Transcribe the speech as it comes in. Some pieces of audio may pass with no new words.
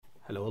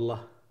هلا والله.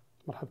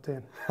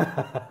 مرحبتين.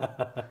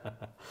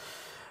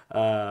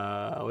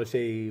 أول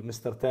شيء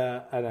مستر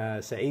تاء،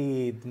 أنا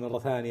سعيد مرة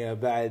ثانية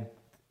بعد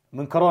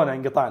من كورونا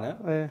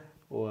انقطعنا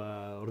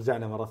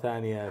ورجعنا مرة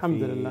ثانية الحمد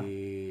في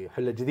لله.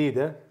 حلة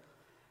جديدة.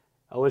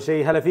 أول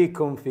شيء هلا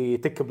فيكم في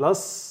تك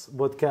بلس،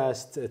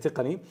 بودكاست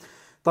تقني.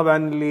 طبعا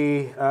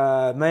اللي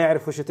ما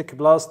يعرف وش تك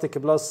بلس، تك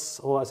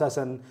بلس هو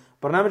أساسا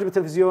برنامج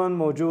بالتلفزيون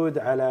موجود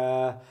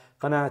على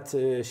قناة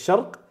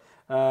الشرق.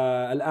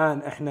 الآن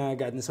إحنا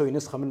قاعد نسوي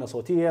نسخة منه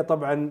صوتية.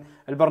 طبعا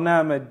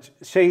البرنامج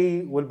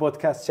شيء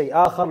والبودكاست شيء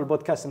آخر.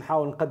 البودكاست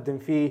نحاول نقدم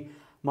فيه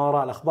ما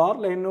وراء الأخبار،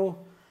 لأنه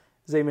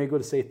زي ما يقول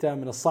السيد تام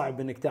من الصعب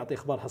إنك تعطي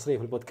أخبار حصرية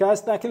في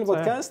البودكاست، لكن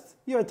البودكاست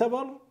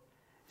يعتبر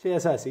شيء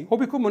أساسي. هو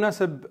بيكون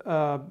مناسب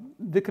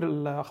ذكر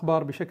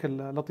الأخبار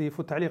بشكل لطيف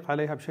والتعليق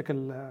عليها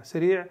بشكل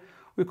سريع،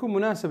 ويكون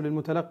مناسب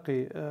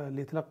للمتلقي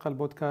اللي يتلقى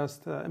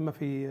البودكاست إما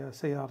في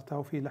سيارته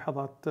أو في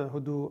لحظات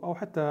هدوء أو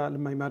حتى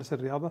لما يمارس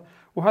الرياضة،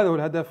 وهذا هو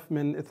الهدف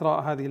من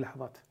إثراء هذه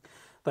اللحظات.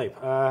 طيب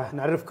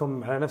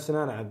نعرفكم على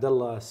نفسنا. أنا عبد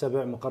الله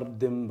السبع،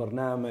 مقدم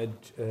برنامج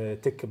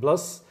تك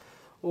بلس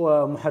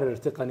ومحرر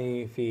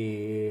تقني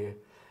في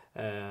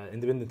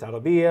اندبندنت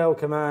عربية،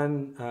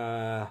 وكمان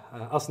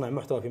أصنع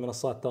محتوى في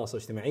منصات التواصل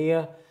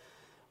الاجتماعية.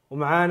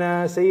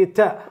 ومعانا سيد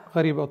تاء،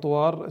 غريب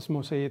أطوار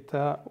اسمه سيد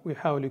تاء،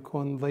 ويحاول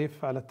يكون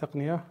ضيف على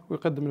التقنية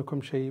ويقدم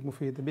لكم شيء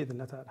مفيد بإذن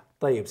الله تعالى.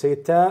 طيب سيد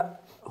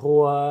تاء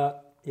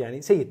هو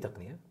يعني سيد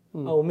تقنية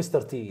أو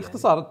مستر تي، يعني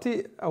اختصار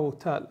تي أو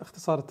تاء،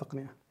 اختصار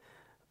التقنية.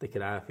 يعطيك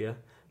العافية.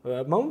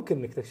 ما ممكن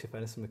انك تكشف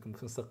عن اسمك في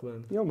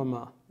المستقبل؟ يوما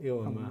ما.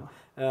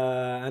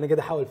 انا قاعد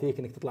احاول فيك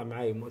انك تطلع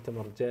معي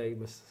مؤتمر جاي،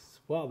 بس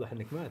واضح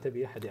انك ما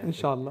تبي احد يعني. ان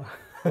شاء الله.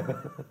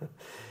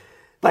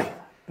 طيب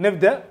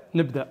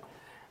نبدا.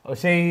 اول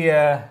شيء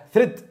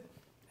ثريد،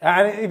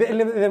 يعني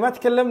اذا ما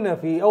تكلمنا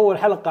في اول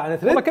حلقه عن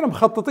ثريد، والله كنا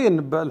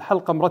مخططين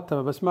بالحلقه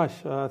مرتبه، بس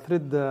ماشي.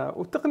 ثريد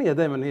والتقنيه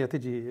دائما هي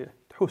تجي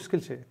تحوس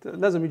كل شيء،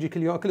 لازم يجي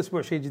كل يوم كل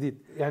اسبوع شيء جديد.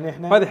 يعني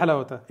احنا هذه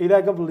حلاوته. الى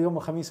قبل يوم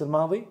الخميس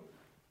الماضي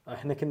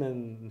احنا كنا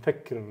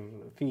نفكر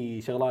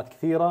في شغلات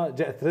كثيره،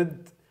 جاء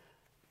ثريد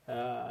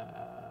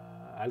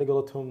على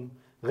قولتهم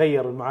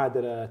غير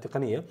المعادله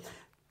التقنيه.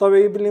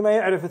 طيب اللي ما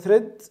يعرف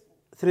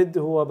ثريد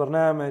هو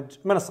برنامج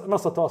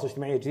منصه تواصل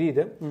اجتماعيه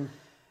جديده.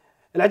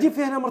 العجيب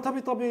فيها انها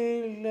مرتبطه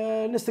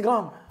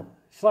بالانستغرام.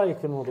 ايش رايك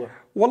في الموضوع؟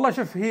 والله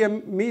شوف، هي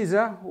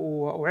ميزه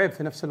وعيب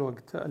في نفس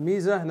الوقت.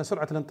 الميزه ان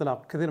سرعه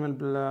الانطلاق، كثير من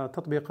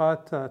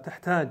التطبيقات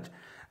تحتاج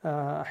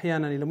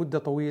احيانا الى مده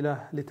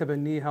طويله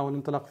لتبنيها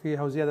والانطلاق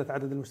فيها وزياده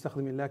عدد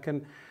المستخدمين،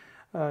 لكن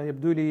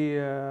يبدو لي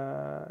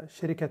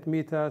شركه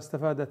ميتا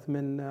استفادت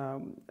من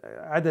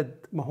عدد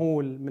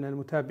مهول من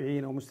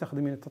المتابعين او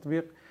مستخدمين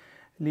التطبيق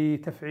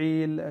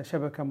لتفعيل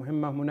شبكه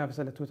مهمه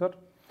منافسه لتويتر،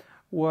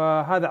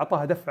 وهذا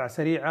أعطاها دفعة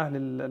سريعة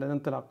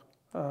للانطلاق،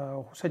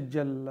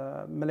 وسجل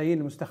ملايين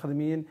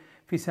المستخدمين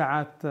في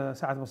ساعات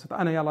بسيطة.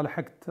 أنا يلا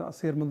لحقت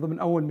أصير من ضمن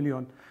أول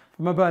مليون،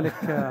 فما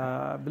بالك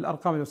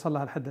بالأرقام اللي وصل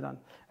لها لحد الآن.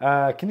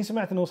 كني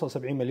سمعت أنه وصل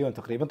 70 مليون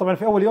تقريبا. طبعا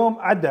في أول يوم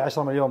عدى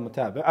 10 مليون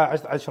متابع،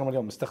 10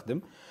 مليون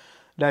مستخدم،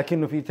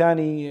 لكنه في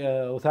ثاني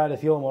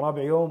وثالث يوم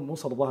ورابع يوم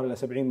وصل الظاهر إلى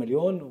 70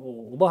 مليون،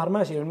 وظاهر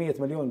ماشي إلى 100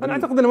 مليون. أنا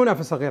أعتقد أن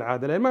منافسة غير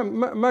عادلة.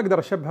 ما أقدر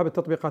أشبهها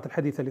بالتطبيقات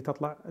الحديثة اللي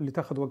تطلع اللي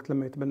تأخذ وقت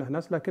لما يتبناها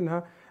الناس،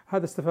 لكنها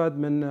هذا استفاد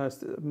من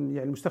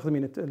يعني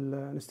مستخدمين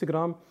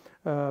الانستغرام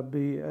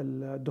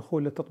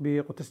بالدخول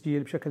للتطبيق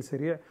والتسجيل بشكل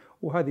سريع،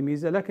 وهذه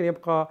ميزة. لكن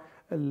يبقى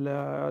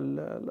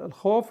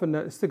الخوف أن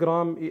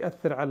الانستغرام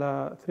يأثر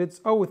على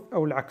ثريدز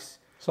أو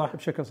العكس، صح،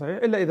 بشكل صحيح،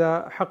 إلا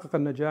إذا حقق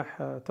النجاح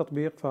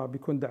تطبيق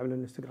فبيكون دعم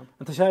للإنستغرام.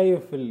 أنت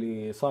شايف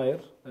اللي صاير؟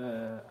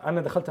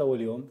 أنا دخلت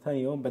أول يوم،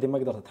 ثاني يوم بعدين ما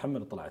قدرت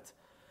أتحمل وطلعت.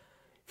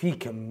 في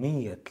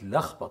كمية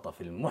لخبطة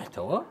في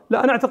المحتوى.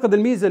 لا، أنا أعتقد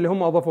الميزة اللي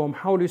هم أضافوهم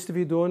حاولوا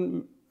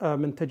يستفيدون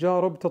من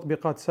تجارب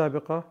تطبيقات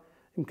سابقة.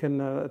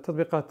 يمكن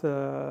التطبيقات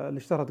اللي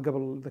اشتهرت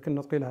قبل، إذا كنا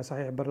نطقي لها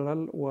صحيح،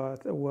 برلل،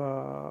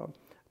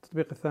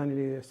 والتطبيق الثاني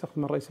اللي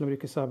استخدمه الرئيس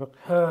الأمريكي السابق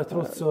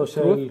تروث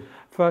سوشيال.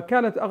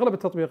 فكانت أغلب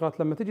التطبيقات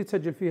لما تجي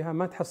تسجل فيها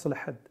ما تحصل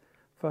أحد،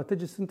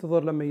 فتجلس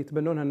تنتظر لما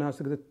يتبنونها الناس،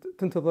 تقدر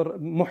تنتظر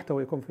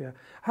محتوى يكون فيها.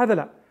 هذا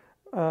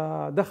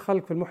لا،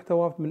 دخلك في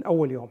المحتوى من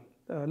أول يوم،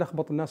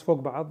 لخبط الناس فوق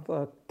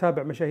بعض،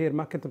 تابع مشاهير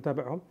ما كنت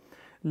متابعهم،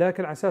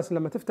 لكن على أساس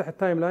لما تفتح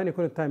التايم لاين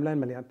يكون التايم لاين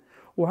مليان.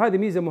 وهذه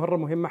ميزة مرة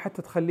مهمة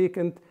حتى تخليك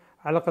أنت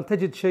على الأقل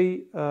تجد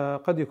شيء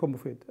قد يكون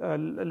مفيد.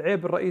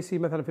 العيب الرئيسي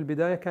مثلا في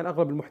البداية كان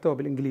أغلب المحتوى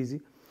بالإنجليزي،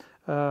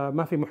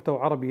 ما في محتوى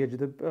عربي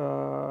يجذب.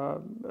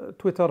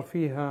 تويتر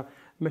فيها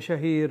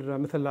مشاهير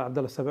مثل عبد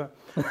الله السبع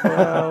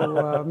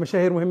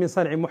ومشاهير مهمين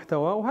صانعين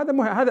محتوى،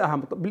 وهذا هذا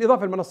أهم،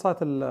 بالإضافة للمنصات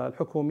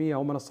الحكومية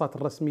أو المنصات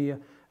الرسمية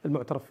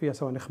المعترف فيها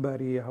سواء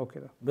إخبارية أو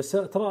كذا. بس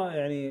ترى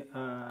يعني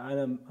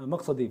أنا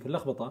مقصدي في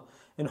اللخبطة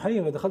إنه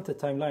حاليا لو دخلت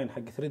التايم لاين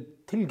حق ثريد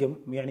تلقى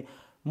يعني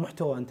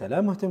محتوى أنت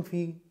لا مهتم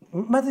فيه،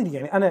 ما أدري.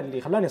 يعني أنا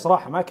اللي خلاني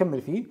صراحة ما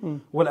أكمل فيه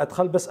ولا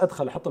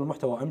أدخل أحط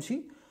المحتوى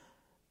وأمشي.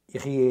 يا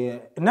أخي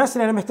الناس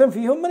اللي أنا مهتم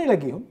فيهم من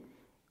يلاقيهم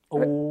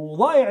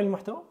وضايع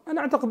المحتوى.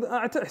 أنا أعتقد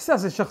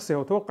إحساسي الشخصي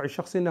أو توقعي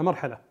الشخصي إنه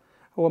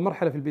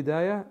مرحلة في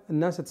البداية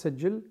الناس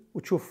تسجل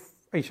وتشوف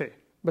أي شيء،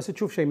 بس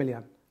تشوف شيء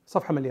مليان.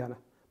 صفحة مليانة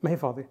ما هي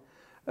فاضية.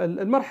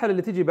 المرحلة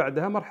اللي تجي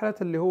بعدها مرحلة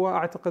اللي هو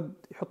أعتقد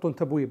يحطون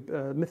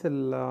تبويب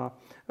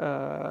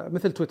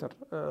مثل تويتر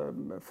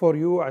فور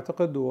يو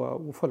أعتقد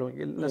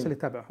وفولوينج الناس اللي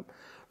تابعهم.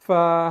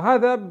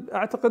 فهذا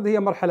أعتقد هي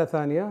مرحلة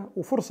ثانية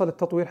وفرصة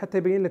للتطوير حتى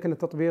يبين لك أن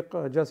التطبيق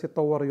جالس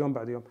يتطور يوم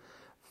بعد يوم.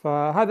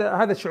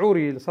 فهذا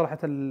شعوري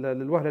صراحة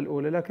للوهلة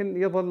الأولى، لكن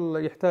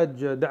يظل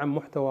يحتاج دعم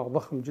محتوى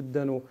ضخم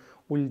جدا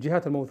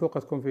والجهات الموثوقة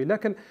تكون فيه.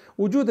 لكن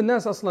وجود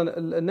الناس أصلا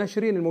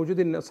الناشرين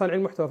الموجودين صانعين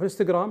المحتوى في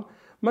الانستغرام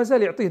ما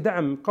زال يعطيه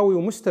دعم قوي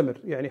ومستمر.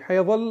 يعني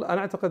حيظل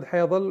أنا أعتقد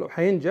حيظل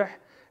وحينجح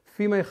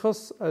فيما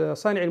يخص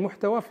صانعي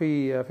المحتوى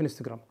في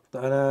انستغرام.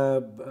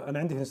 أنا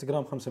عندي في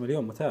انستغرام 5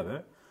 مليون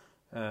متابع.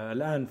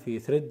 الآن في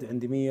ثريد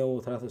عندي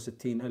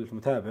 163 ألف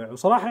متابع،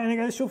 وصراحة يعني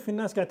قاعد أشوف في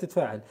الناس قاعد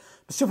تتفاعل.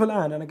 بس شوف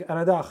الآن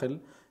أنا داخل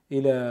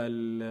إلى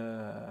ال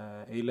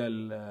إلى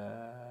ال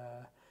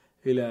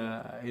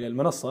إلى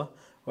المنصة،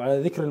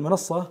 وعلى ذكر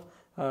المنصة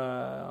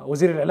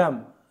وزير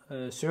الإعلام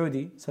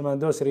السعودي سلمان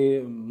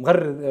دوسري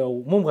مغرد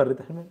أو مو مغرد،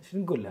 إيش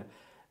نقول له،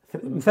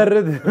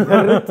 مثرد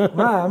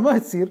ما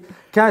تصير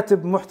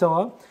كاتب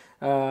محتوى.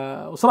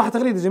 وصراحة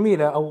تغريدة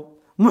جميلة أو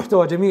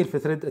محتوى جميل في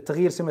ثريد: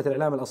 التغيير سمة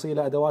الإعلام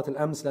الأصيلة، أدوات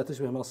الأمس لا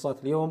تشبه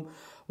منصات اليوم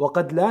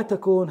وقد لا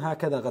تكون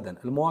هكذا غدا،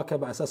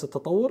 المواكبة أساس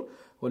التطور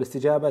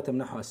والاستجابة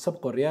تمنحها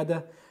السبق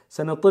والريادة،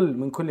 سنطل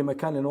من كل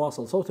مكان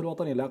لنواصل صوت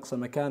الوطن إلى أقصى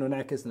مكان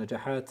ونعكس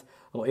نجاحات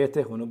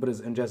رؤيته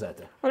ونبرز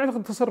إنجازاته. أنا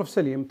أعتقد تصرف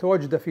سليم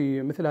تواجده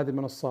في مثل هذه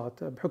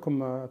المنصات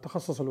بحكم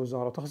تخصص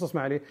الوزارة وتخصص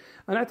ما عليه.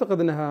 أنا أعتقد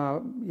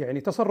أنها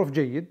يعني تصرف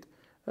جيد،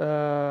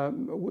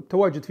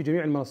 والتواجد في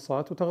جميع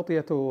المنصات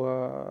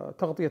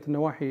وتغطية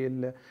النواحي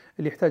اللي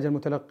يحتاجها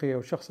المتلقي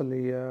والشخص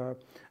اللي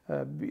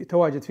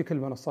يتواجد في كل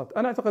المنصات.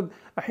 أنا أعتقد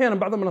أحيانا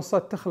بعض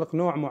المنصات تخلق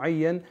نوع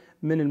معين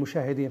من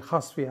المشاهدين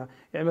خاص فيها.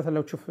 يعني مثلا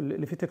لو تشوف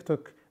اللي في تيك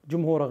توك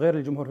جمهوره غير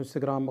الجمهور في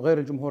انستغرام، غير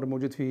الجمهور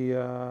الموجود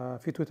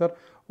في تويتر،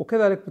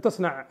 وكذلك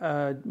بتصنع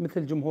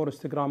مثل جمهور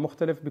انستغرام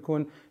مختلف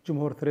بيكون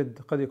جمهور ثريد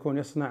قد يكون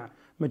يصنع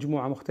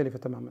مجموعة مختلفة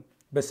تماما.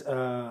 بس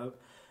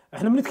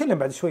احنا بنتكلم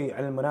بعد شوي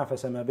عن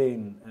المنافسة ما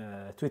بين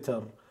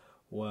تويتر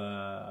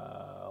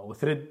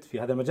وثريد في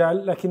هذا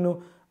المجال،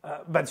 لكنه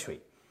بعد شوي.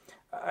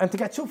 انت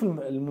قاعد تشوف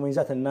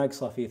المميزات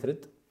الناقصة في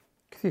ثريد؟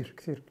 كثير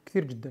كثير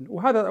كثير جدا.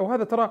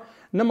 وهذا ترى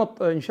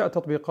نمط انشاء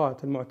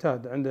التطبيقات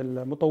المعتاد عند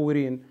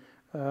المطورين.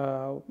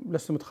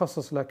 لست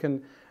متخصص، لكن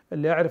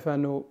اللي أعرفه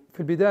أنه في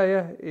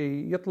البداية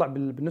يطلع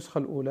بالنسخة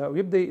الأولى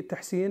ويبدأ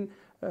التحسين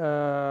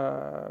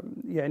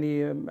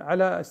يعني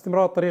على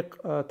استمرار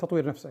طريق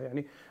التطوير نفسه.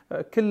 يعني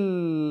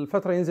كل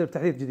فترة ينزل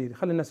بتحديث جديد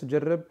يخلي الناس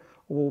تجرب،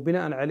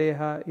 وبناء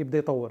عليها يبدأ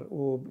يطور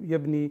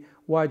ويبني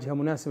واجهة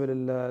مناسبة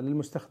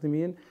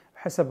للمستخدمين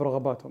حسب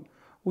رغباتهم.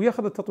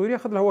 وياخذ التطوير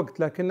ياخذ له وقت،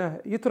 لكنه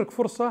يترك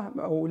فرصة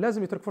أو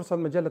لازم يترك فرصة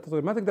للمجال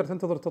للتطوير. ما تقدر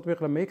تنتظر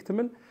التطبيق لما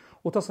يكتمل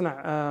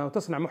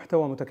وتصنع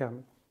محتوى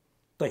متكامل.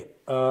 طيب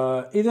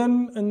إذا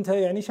أنت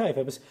يعني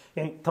شايفه، بس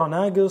يعني ترى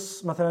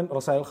ناقص مثلا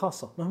رسائل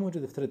الخاصة ما هي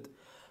موجودة في ثريد،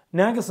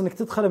 ناقص انك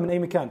تدخل من اي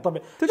مكان. طبعا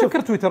تذكر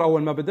تويتر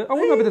اول ما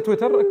بدا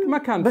تويتر ما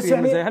كان فيه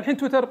يعني مزايا. الحين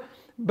تويتر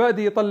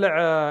بادي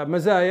يطلع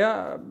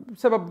مزايا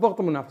بسبب ضغط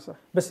المنافسه.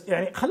 بس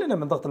يعني خلينا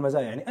من ضغط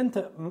المزايا. يعني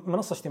انت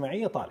منصه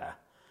اجتماعيه طالعه،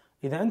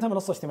 اذا انت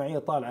منصه اجتماعيه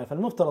طالعه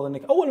فالمفترض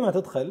انك اول ما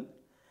تدخل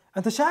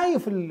انت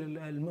شايف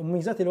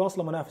المميزات اللي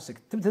واصله منافسك،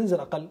 تبي تنزل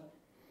اقل.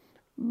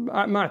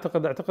 ما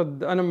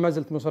اعتقد انا ما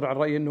زلت مصر على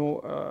الراي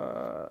انه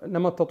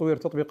نمط تطوير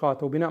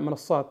تطبيقات وبناء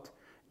منصات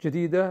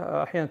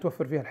جديدة أحيانا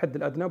توفر فيها الحد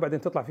الأدنى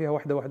وبعدين تطلع فيها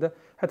واحدة واحدة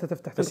حتى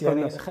تفتح. بس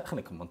يعني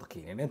خلينا نكون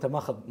منطقيين. يعني أنت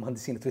ماخذ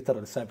مهندسين تويتر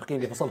السابقين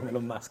اللي فصلهم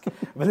إيلون ماسك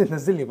بعدين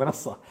تنزل لي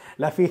منصة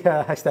لا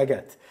فيها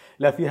هاشتاجات،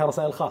 لا فيها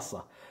رسائل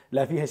خاصة،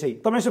 لا فيها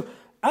شيء. طبعا شوف،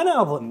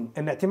 أنا أظن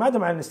أن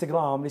اعتمادهم على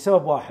الانستغرام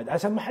لسبب واحد،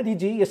 عشان ما حد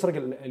يجي يسرق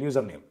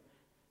اليوزر نيم.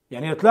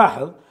 يعني لو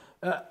تلاحظ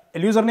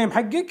اليوزر نيم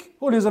حقك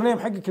هو اليوزر نيم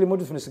حقك اللي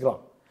موجود في الانستغرام،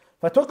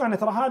 فأتوقع أن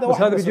ترى هذا بس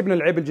هذا بيجيبنا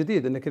العيب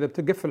الجديد أنك إذا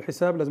بتقفل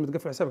الحساب لازم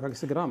تقفل حسابك على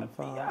الانستغرام.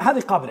 هذه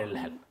قابلة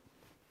للحل،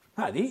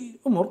 هذه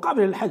أمور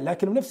قابلة للحل،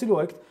 لكن بنفس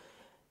الوقت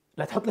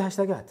لا تحط لي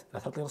هاشتاجات، لا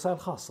تحط لي رسائل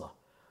خاصة،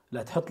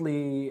 لا تحط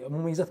لي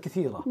مميزات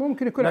كثيرة.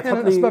 ممكن يكون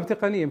أحيانا أسباب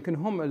تقنية. يمكن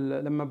هم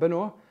لما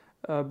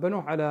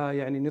بنوه على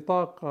يعني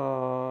نطاق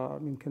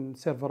يمكن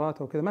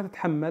سيرفرات أو كذا ما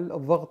تتحمل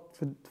الضغط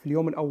في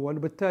اليوم الأول،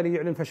 وبالتالي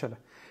يعلن فشله.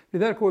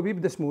 لذلك هو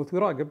بيبدأ سموث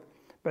ويراقب،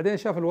 بعدين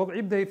شاف الوضع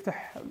يبدأ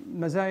يفتح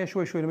مزايا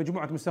شوي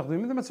لمجموعة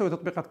مستخدمين. مثل ما تسوي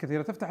تطبيقات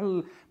كثيرة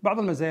تفتح بعض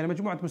المزايا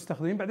لمجموعة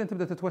مستخدمين، بعدين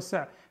تبدأ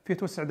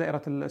توسع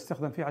دائرة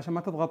الاستخدام فيه عشان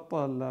ما تضغط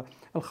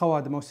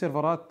الخوادم أو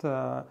السيرفرات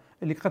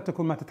اللي قد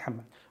تكون ما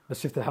تتحمل. بس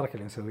شفت الحركة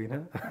اللي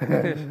مسوينها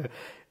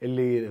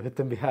اللي في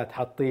التنبيهات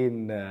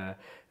حاطين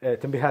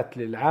تنبيهات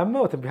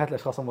للعامة وتنبيهات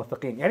للأشخاص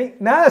الموثقين. يعني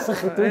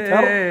ناسخ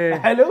تويتر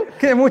حلو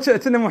كذا،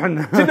 مو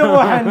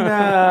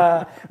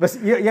حنا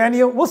بس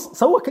يعني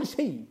سوى كل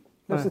شيء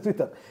نفس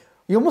تويتر.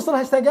 يوم وصل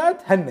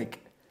هاشتاجات هنق،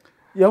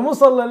 يوم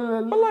وصل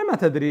والله ما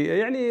تدري.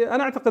 يعني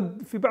أنا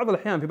أعتقد في بعض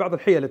الأحيان في بعض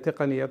الحيل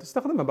التقنية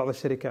تستخدمها بعض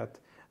الشركات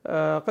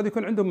قد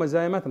يكون عندهم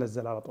مزايا ما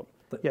تنزل على طول.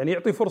 طيب. يعني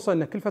يعطي فرصة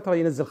أن كل فترة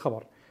ينزل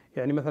خبر.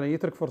 يعني مثلا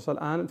يترك فرصة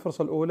الآن،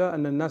 الفرصة الأولى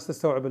أن الناس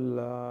تستوعب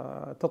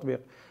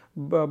التطبيق،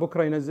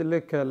 بكره ينزل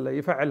لك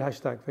يفعل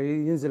الهاشتاج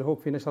فينزل هو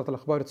في نشرة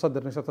الأخبار،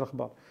 يتصدر نشرة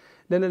الأخبار،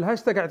 لأن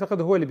الهاشتاج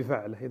أعتقد هو اللي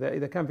بيفعله.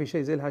 إذا كان في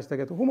شيء زي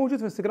الهاشتاجات، وهو موجود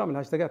في انستغرام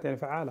الهاشتاجات يعني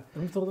فعالة،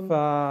 المفترض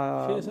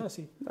شيء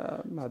أساسي.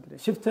 ما أدري.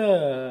 شفت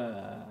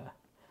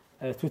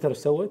تويتر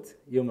سوت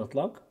يوم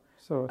الإطلاق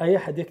سوت أي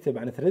أحد يكتب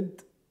عن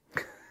ثريد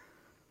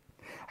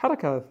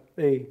حركة.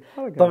 اي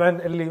طبعا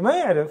اللي ما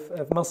يعرف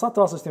في منصات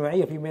التواصل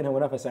الاجتماعي في منها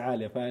منافسه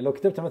عاليه، فلو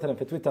كتبت مثلا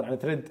في تويتر عن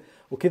ثريد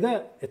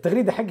وكذا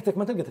التغريده حقتك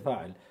ما تلقى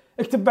تفاعل،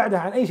 اكتب بعدها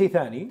عن اي شيء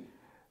ثاني.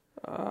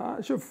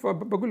 شوف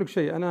بقول لك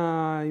شيء،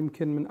 انا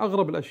يمكن من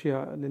اغرب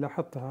الاشياء اللي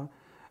لاحظتها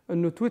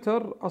انه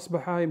تويتر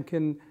اصبح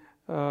يمكن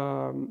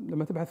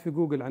لما تبحث في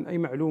جوجل عن اي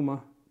معلومه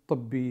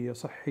طبيه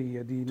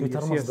صحيه دينيه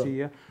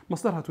سياسيه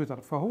مصدرها تويتر.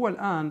 فهو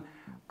الان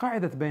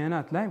قاعده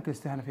بيانات لا يمكن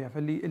الاستهانه فيها.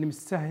 فاللي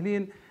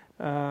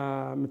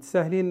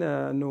متساهلين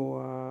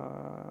انه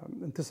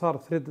انتصار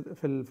ثريد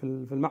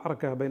في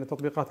المعركه بين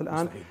التطبيقات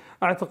الان مستحيل.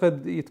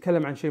 اعتقد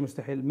يتكلم عن شيء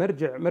مستحيل.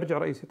 مرجع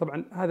رئيسي.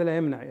 طبعا هذا لا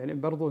يمنع يعني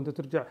برضو انت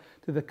ترجع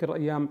تذكر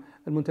ايام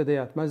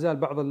المنتديات، ما زال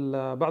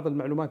بعض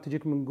المعلومات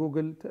تجيك من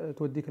جوجل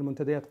توديك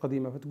المنتديات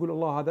قديمه، فتقول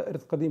الله هذا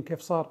ارث قديم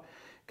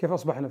كيف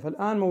اصبحنا.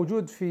 فالان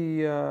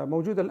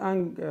موجود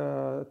الان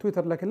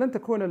تويتر، لكن لن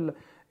تكون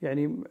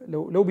يعني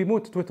لو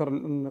بيموت تويتر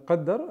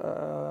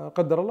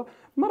قدر الله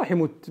ما راح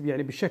يموت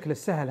يعني بالشكل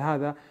السهل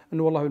هذا،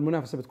 انه والله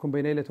المنافسه بتكون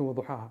بين ليله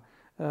وضحاها.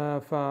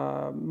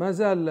 فما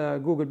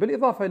زال جوجل،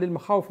 بالاضافه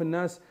للمخاوف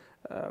الناس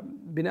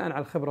بناء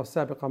على الخبره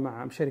السابقه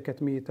مع شركه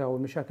ميتا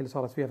والمشاكل اللي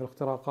صارت فيها في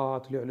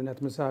الاختراقات واللي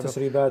اعلنت من سابق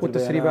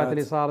والتسريبات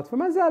اللي صارت،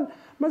 فما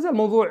زال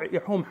موضوع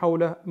يحوم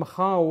حوله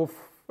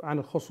مخاوف عن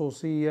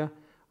الخصوصيه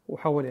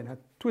وحوالينها.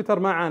 تويتر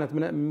ما عانت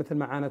مثل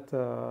ما عانت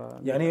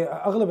يعني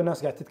اغلب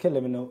الناس قاعد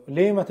تتكلم انه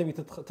ليه ما تبي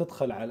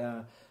تدخل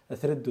على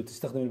ثريد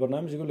وتستخدم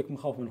البرنامج، يقول لك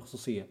مخاوف من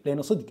الخصوصيه.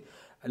 لانه صدق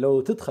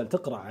لو تدخل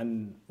تقرا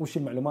عن وش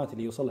المعلومات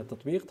اللي يوصلها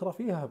التطبيق ترى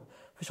فيها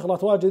في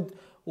شغلات واجد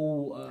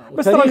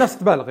بس ترى الناس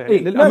تبالغ يعني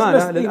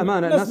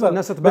للامانه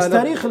الناس تبالغ. بس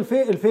تاريخ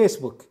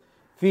الفيسبوك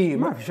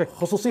في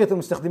خصوصيه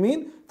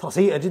المستخدمين ترى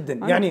سيئه جدا.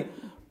 يعني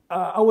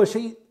اول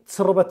شيء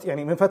تسربت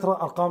يعني من فتره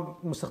ارقام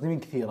مستخدمين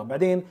كثيره،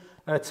 بعدين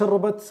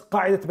تسربت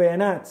قاعده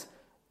بيانات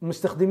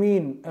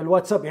مستخدمين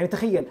الواتساب. يعني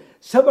تخيل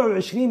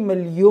 27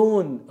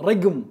 مليون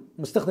رقم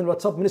مستخدم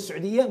الواتساب من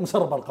السعوديه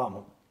مسرب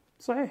ارقامهم.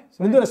 صحيح.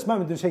 من دون اسماء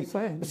من دون شيء.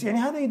 صحيح. بس يعني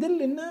هذا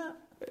يدل انه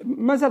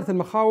ما زالت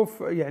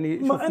المخاوف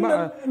يعني شوف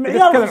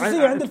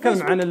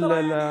نتكلم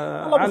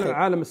عن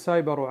عالم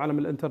السايبر وعالم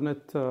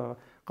الانترنت.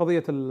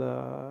 قضيه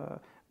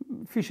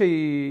في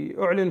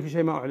شيء اعلن، في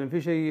شيء ما اعلن،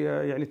 في شيء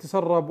يعني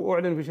تسرب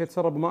واعلن، في شيء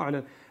تسرب وما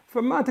اعلن.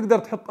 فما تقدر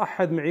تحط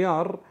احد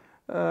معيار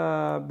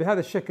بهذا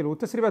الشكل.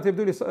 والتسريبات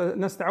يبدو لي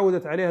الناس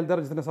تعودت عليها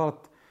لدرجه انها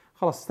صارت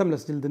خلاص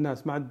استملس جلد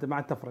الناس، ما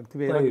عاد تفرق.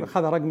 تبي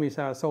خذ رقمي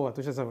سوت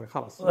وش اسوي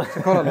خلاص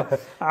شكرا الله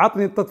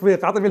عطني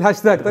التطبيق، عطني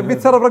الهاشتاج. طيب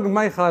بيتسرب رقم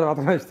ما يخالف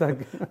عطني الهاشتاج.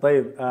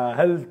 طيب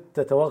هل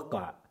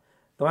تتوقع،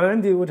 طبعا أنا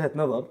عندي وجهة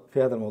نظر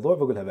في هذا الموضوع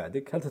بقولها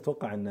بعدك، هل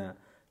تتوقع ان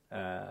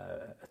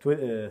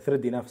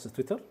ثريد ينافس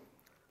تويتر؟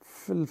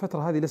 في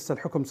الفترة هذه لسه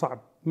الحكم صعب.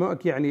 ما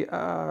يعني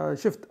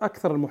شفت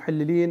أكثر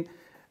المحللين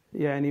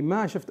يعني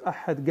ما شفت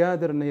أحد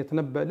قادر أنه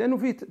يتنبأ، لأنه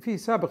في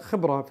سابق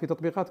خبرة في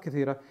تطبيقات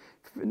كثيرة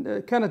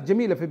كانت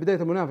جميلة في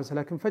بداية المنافسة،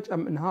 لكن فجأة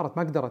انهارت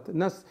ما قدرت.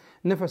 الناس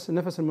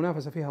نفس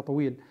المنافسة فيها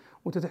طويل،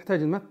 وأنت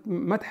تحتاج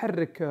ما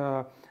تحرك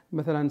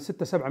مثلا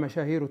 6-7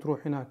 مشاهير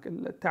وتروح هناك.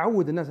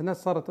 تعود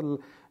الناس صارت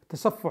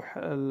تصفح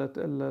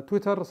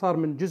التويتر صار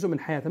من جزء من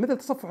حياتها، مثل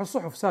تصفح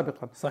الصحف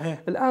سابقا.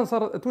 صحيح. الآن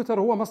صار تويتر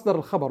هو مصدر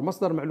الخبر،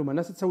 مصدر المعلومة،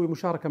 الناس تسوي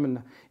مشاركة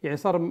منه. يعني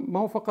صار ما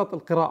هو فقط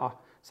القراءة،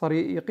 صار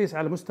يقيس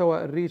على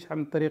مستوى الريش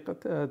عن طريق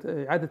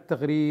إعادة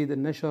التغريد،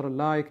 النشر،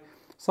 اللايك.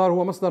 صار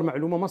هو مصدر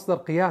معلومة، مصدر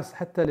قياس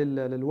حتى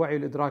للوعي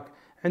والإدراك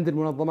عند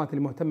المنظمات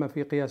اللي مهتمة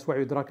في قياس وعي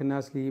وإدراك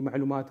الناس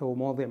لمعلومات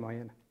ومواضيع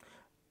معينة.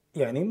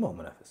 يعني ما هو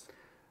منافس.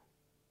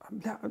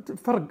 لا،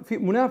 فرق في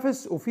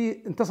منافس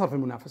وفي انتصر في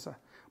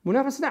المنافسة.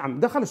 منافس نعم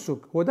دخل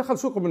السوق، هو دخل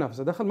سوق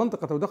المنافسة، دخل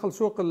منطقته ودخل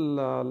سوق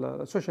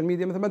السوشيال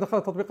ميديا مثل ما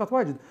دخلت تطبيقات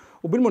واجد.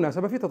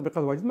 وبالمناسبة في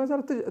تطبيقات واجد ما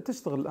زالت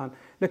تشتغل الآن،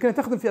 لكن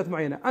تخدم فئات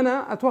معينة.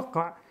 أنا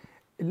أتوقع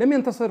لم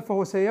ينتصر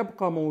فهو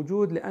سيبقى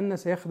موجود، لأنه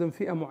سيخدم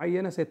فئة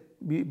معينة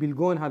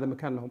بيلقون هذا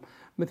مكان لهم.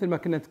 مثل ما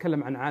كنا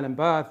نتكلم عن عالم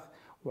باث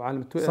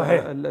وعالم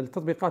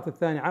التطبيقات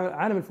الثانية،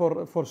 عالم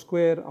الفور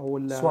سكوير أو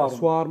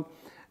السوارم،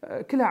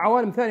 كلها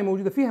عوالم ثانية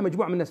موجودة فيها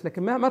مجموعة من الناس،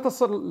 لكن ما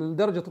تصل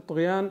لدرجة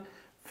الطغيان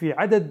في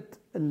عدد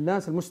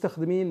الناس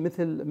المستخدمين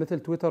مثل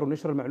تويتر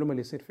ونشر المعلومة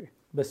اللي يصير فيه.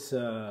 بس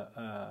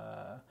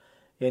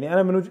يعني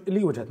أنا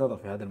لي وجهة نظر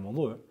في هذا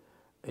الموضوع،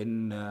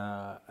 إن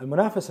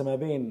المنافسة ما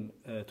بين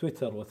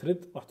تويتر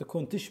وثريد راح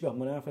تكون تشبه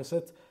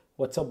منافسة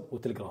واتساب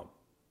وتليجرام.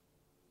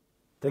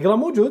 تليجرام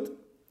موجود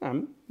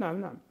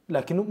نعم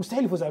لكنه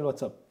مستحيل يفوز على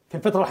الواتساب في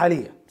الفترة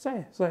الحالية.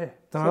 صحيح.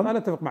 تمام. أنا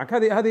أتفق معك.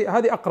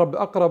 هذه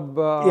أقرب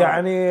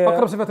يعني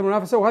أقرب صفات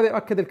المنافسة، وهذا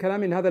يؤكد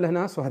الكلام إن هذا له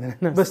ناس وهذا له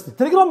ناس. بس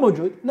تليجرام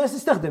موجود، ناس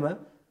تستخدمه،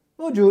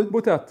 موجود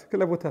بوتات،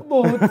 كلها بوتات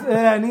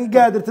يعني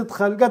قادر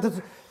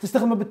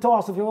تستخدمه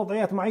بالتواصل في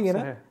وضعيات معينة.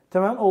 صحيح.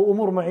 تمام، أو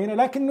أمور معينة،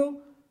 لكنه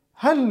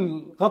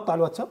هل غطى على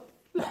الواتساب؟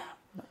 لا.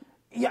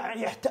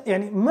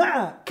 يعني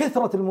مع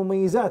كثرة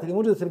المميزات اللي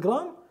موجودة في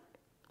تليجرام،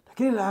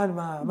 لكن الآن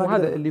ما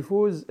هذا اللي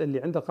يفوز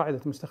اللي عنده قاعدة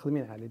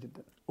مستخدمين عالية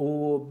جدا.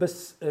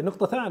 وبس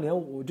نقطة ثانية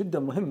وجدا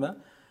مهمة،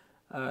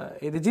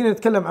 إذا جينا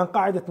نتكلم عن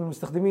قاعدة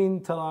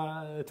المستخدمين،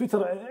 ترى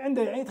تويتر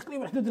عنده يعني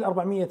تقريبا حدود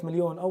 400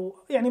 مليون أو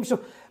يعني مش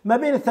ما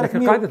بين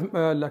 300. لكن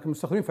قاعدة لكن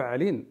المستخدمين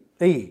فعالين.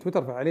 أي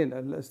تويتر فعالين.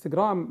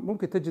 الانستغرام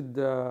ممكن تجد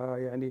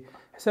يعني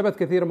حسابات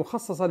كثيرة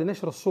مخصصة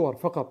لنشر الصور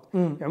فقط.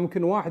 يعني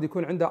ممكن واحد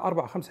يكون عنده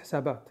 4-5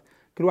 حسابات،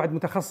 كل واحد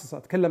متخصصة.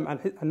 أتكلم عن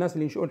الناس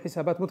اللي ينشئون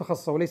حسابات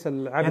متخصصة وليس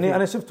العادي. يعني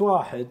أنا شفت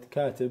واحد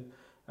كاتب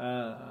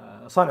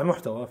صانع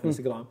محتوى في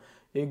انستغرام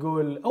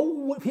يقول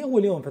في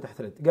أول يوم فتح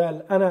ثريد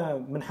قال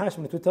أنا منحاش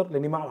من تويتر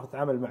لأني ما عرفت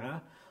أتعامل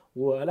معه،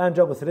 والآن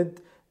جابوا ثريد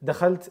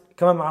دخلت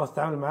كمان ما عرفت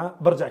أتعامل معه،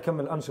 برجع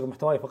أكمل أنشر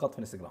محتواي فقط في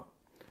انستغرام.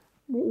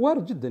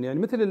 وارد جدا، يعني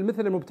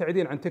مثل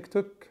المبتعدين عن تيك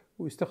توك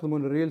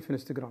ويستخدمون الريل في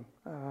انستغرام.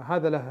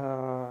 هذا له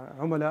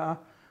عملاء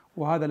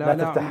وهذا لا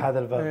تفتح هذا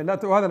الباب.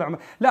 لا وهذا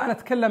لا أنا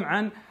أتكلم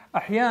عن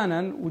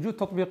أحيانا وجود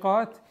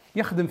تطبيقات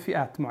يخدم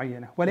فئات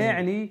معينة ولا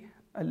يعني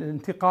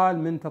الانتقال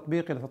من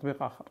تطبيق إلى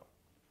تطبيق آخر.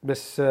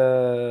 بس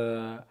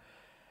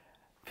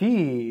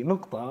في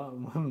نقطة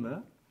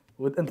مهمة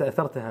وأنت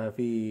أثرتها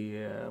في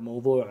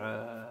موضوع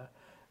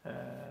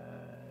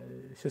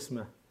شو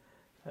اسمه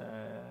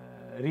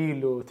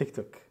ريل وتيك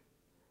توك.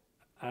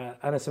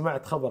 أنا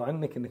سمعت خبر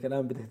عنك أنك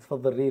الآن بدك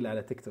تفضل ريل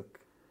على تيك توك.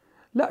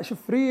 لا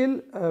شوف،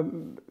 ريل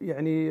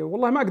يعني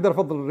والله ما أقدر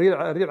أفضل ريل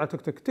على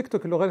تيك توك. تيك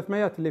توك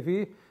اللوغاريتميات اللي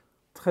فيه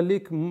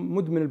تخليك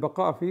مدمن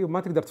البقاء فيه وما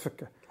تقدر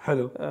تفكه.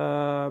 حلو.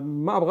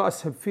 ما أبغى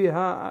أسهب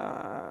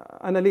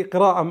فيها. أنا لي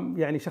قراءة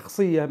يعني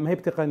شخصية ما هي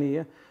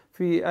بتقنية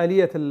في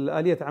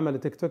آلية عمل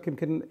تيك توك،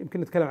 يمكن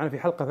نتكلم عنها في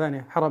حلقة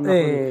ثانية، حرام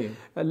ناخذ.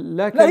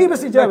 لكن لا هي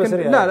بس إجابة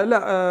سريعة.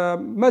 لا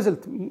ما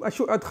زلت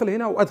أدخل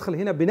هنا وأدخل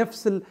هنا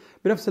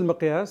بنفس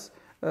المقياس.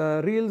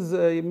 ريلز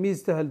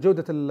ميزتها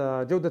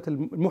جودة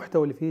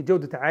المحتوى اللي فيه،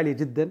 جودته عالية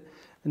جدا.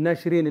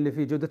 الناشرين اللي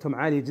فيه جودتهم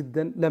عالية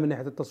جدا، لا من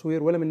ناحية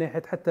التصوير ولا من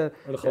ناحية حتى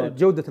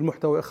جودة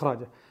المحتوى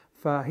وإخراجه.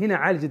 فهنا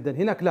عالي جدا.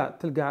 هناك لا،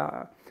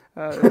 تلقى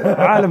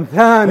عالم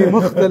ثاني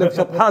مختلف،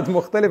 شطحات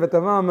مختلفة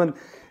تماما.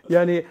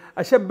 يعني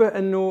أشبه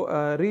أنه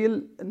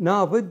ريل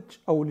ناضج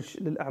أو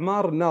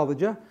للأعمار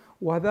الناضجة،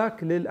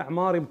 وهذاك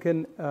للأعمار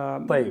يمكن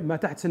طيب. ما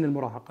تحت سن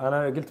المراهقة.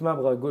 أنا قلت ما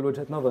أبغى أقول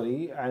وجهة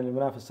نظري عن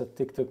منافسة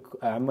تيك توك،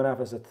 عن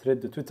منافسة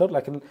ثريد وتويتر،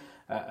 لكن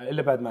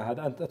إلا بعد ما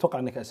هذا أنت أتوقع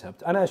أنك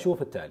أسهبت. أنا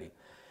أشوف التالي: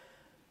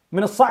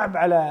 من الصعب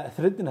على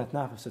ثريد أنها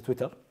تنافس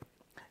تويتر،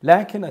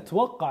 لكن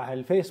أتوقع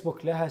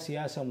الفيسبوك لها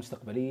سياسة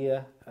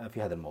مستقبلية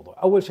في هذا الموضوع.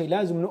 أول شيء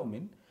لازم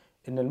نؤمن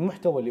أن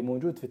المحتوى اللي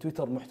موجود في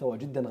تويتر محتوى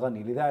جدا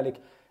غني،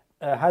 لذلك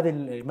هذا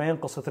ما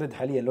ينقص ثريد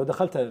حاليا. لو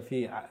دخلت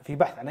في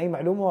بحث عن أي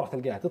معلومة وراح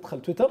تلقاها،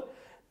 تدخل تويتر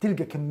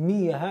تلقى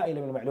كمية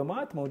هائلة من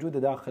المعلومات موجودة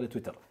داخل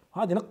تويتر.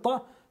 هذه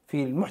نقطة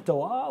في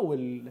المحتوى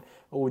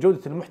وجودة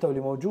المحتوى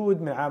اللي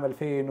موجود من عام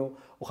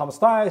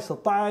 2015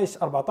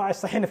 16 14.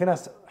 صحيح إن في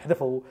ناس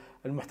حذفوا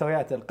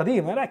المحتويات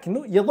القديمة،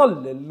 لكنه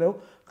يظل إنه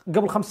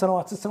قبل 5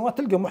 سنوات 6 سنوات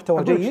تلقى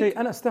محتوى جيد. شيء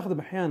أنا أستخدم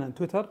أحيانا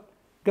تويتر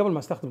قبل ما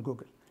أستخدم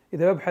جوجل.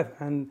 إذا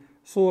ببحث عن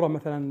صورة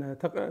مثلا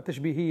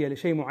تشبيهية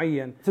لشيء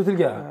معين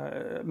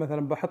تلقاها،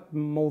 مثلا بحط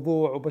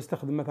موضوع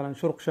وبستخدم مثلا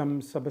شروق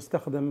شمس،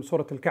 بستخدم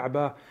صورة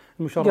الكعبة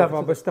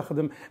المشرفة،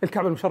 بستخدم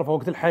الكعبة المشرفة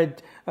وقت الحج،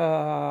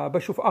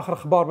 بشوف آخر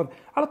أخبار،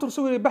 على طول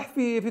أسوي بحث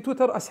في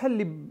تويتر. أسهل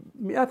لي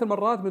مئات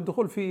المرات من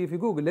الدخول في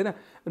جوجل، لأن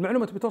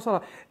المعلومة تبي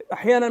توصلها.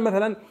 أحيانا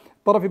مثلا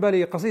طرى في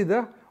بالي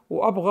قصيدة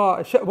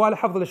وأبغى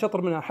حفظ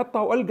الشطر منها،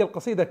 أحطها وألقى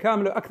القصيدة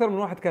كاملة أكثر من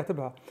واحد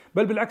كاتبها،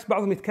 بل بالعكس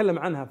بعضهم يتكلم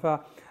عنها.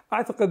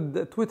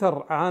 فأعتقد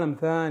تويتر عالم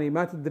ثاني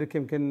ما تدرك.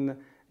 يمكن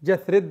جاء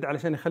ثريد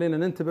علشان يخلينا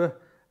ننتبه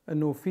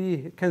أنه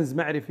فيه كنز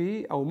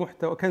معرفي أو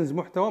كنز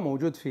محتوى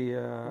موجود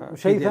في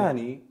شيء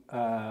ثاني.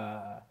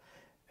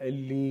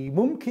 اللي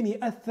ممكن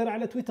يأثر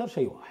على تويتر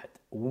شيء واحد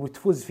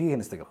وتفوز فيه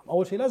انستغرام.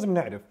 أول شيء لازم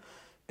نعرف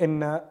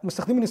إن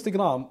مستخدمين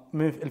انستغرام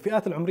من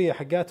الفئات العمرية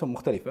حقاتهم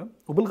مختلفة،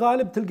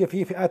 وبالغالب تلقى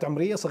فيه فئات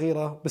عمرية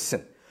صغيرة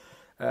بالسن.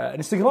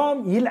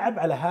 انستغرام يلعب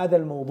على هذا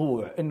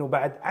الموضوع، إنه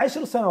بعد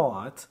 10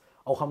 سنوات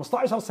أو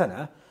 15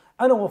 سنة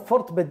أنا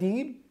وفرت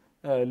بديل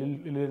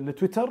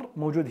لتويتر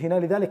موجود هنا.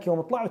 لذلك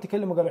يوم طلعوا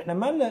تكلموا قالوا إحنا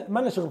ما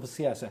لنا شغل في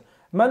السياسة،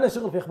 ما لنا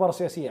شغل في إخبار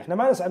السياسية، إحنا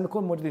ما نسعى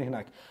نكون موجودين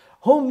هناك.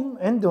 هم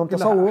عندهم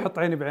تصور، حط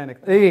عيني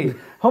بعينك.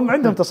 هم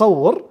عندهم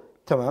تصور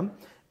تمام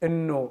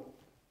إنه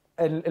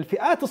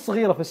الفئات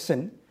الصغيرة في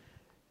السن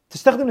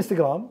تستخدم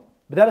انستغرام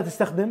بدال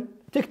تستخدم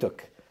تيك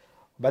توك.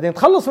 بعدين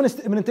تخلص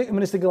من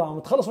انستغرام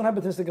وتخلص من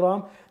هبة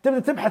انستغرام، تبدأ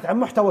تبحث عن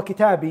محتوى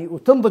كتابي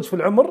وتنضج في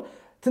العمر،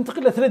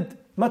 تنتقل لثريد،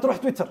 ما تروح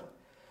تويتر.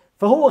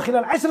 فهو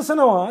خلال 10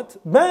 سنوات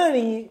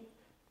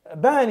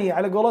باني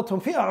على قولتهم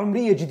فئة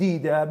عمرية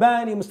جديدة،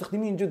 باني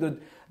مستخدمين جدد.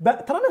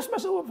 ترى نفس ما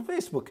سوى في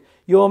فيسبوك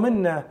يوم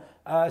إنه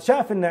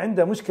شاف إنه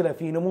عنده مشكلة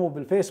في نمو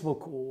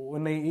بالفيسبوك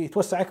وإنه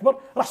يتوسع أكبر،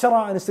 راح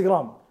شرى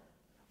انستغرام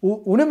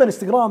ونمى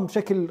انستغرام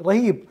بشكل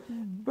رهيب.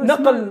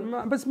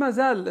 بس ما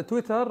زال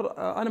تويتر.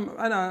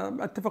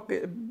 أنا أتفق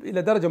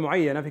إلى درجة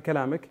معينة في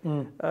كلامك،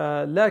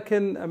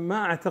 لكن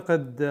ما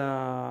أعتقد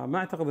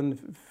أن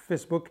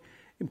فيسبوك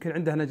يمكن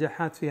عندها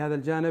نجاحات في هذا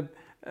الجانب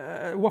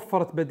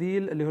وفرت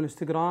بديل اللي هو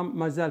الانستغرام.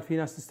 ما زال في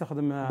ناس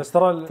تستخدم، بس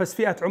ترى بس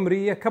فئات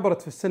عمريه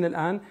كبرت في السن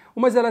الان،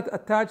 وما زالت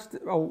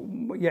اتاجد او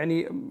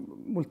يعني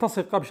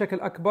ملتصقه بشكل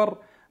اكبر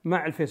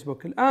مع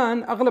الفيسبوك.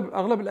 الان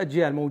اغلب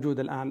الاجيال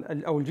موجوده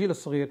الان، او الجيل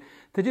الصغير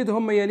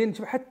تجدهم ميالين،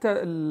 حتى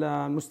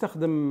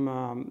المستخدم،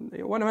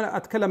 وانا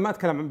ما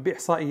اتكلم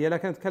باحصائيه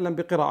لكن اتكلم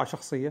بقراءه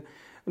شخصيه.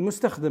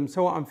 المستخدم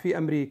سواء في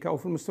امريكا او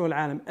في مستوى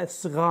العالم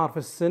الصغار في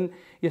السن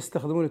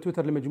يستخدمون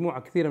تويتر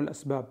لمجموعه كثيره من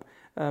الاسباب،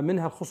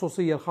 منها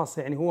الخصوصيه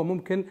الخاصه. يعني هو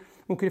ممكن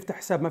يفتح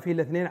حساب ما فيه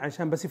الا اثنين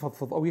عشان بس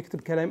يفضفض او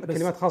يكتب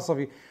كلمات خاصه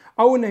فيه،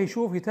 او انه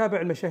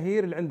يتابع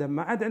المشاهير اللي عنده.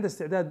 ما عاد عنده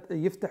استعداد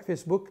يفتح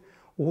فيسبوك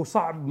وهو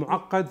صعب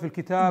معقد في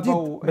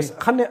الكتابه بس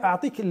خلني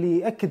اعطيك اللي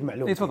ياكد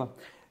معلومه. تفضل.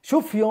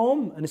 شوف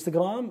يوم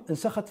انستغرام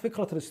انسخت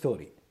فكره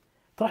الستوري،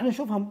 ترى احنا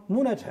نشوفها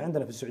مو ناجحه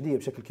عندنا في السعوديه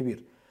بشكل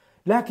كبير،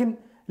 لكن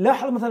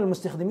لاحظ مثلا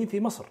المستخدمين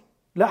في مصر،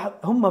 لاحظ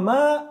هم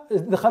ما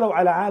دخلوا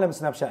على عالم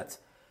سناب شات،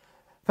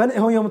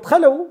 فهو يوم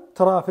دخلوا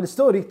ترى في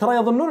الستوري ترى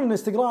يظنون ان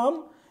انستغرام،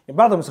 يعني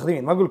بعض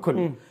المستخدمين ما اقول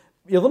الكل،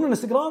 يظنون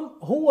انستغرام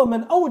هو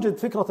من اوجد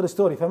فكره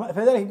الستوري،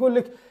 فلذلك يقول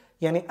لك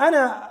يعني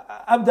انا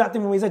ابدا اعطي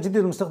مميزات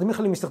جديده للمستخدمين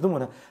خليهم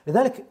يستخدمونها.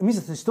 لذلك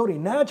ميزه الستوري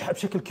ناجحه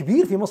بشكل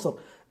كبير في مصر.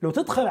 لو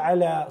تدخل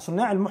على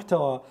صناع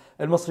المحتوى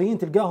المصريين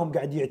تلقاهم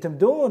قاعد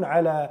يعتمدون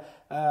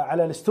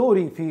على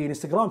الستوري في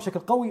انستغرام بشكل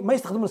قوي، ما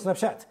يستخدمون سناب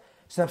شات.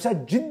 سناب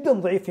شات جدا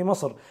ضعيف في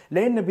مصر،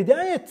 لأن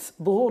بداية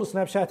ظهور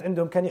سناب شات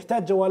عندهم كان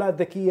يحتاج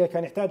جوالات ذكية،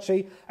 كان يحتاج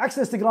شيء عكس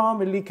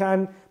انستغرام اللي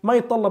كان ما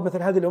يتطلب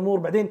مثل هذه الأمور.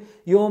 بعدين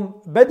يوم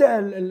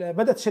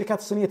بدأت الشركات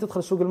الصينية تدخل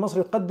السوق المصري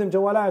وتقدم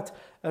جوالات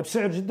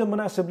بسعر جدا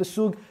مناسب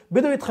للسوق،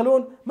 بدأوا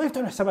يدخلون ما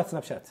يفتحون حسابات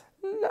سناب شات.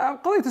 لا،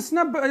 قضية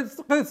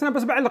السناب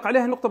بس بعلق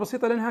عليها نقطة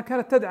بسيطة، لأنها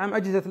كانت تدعم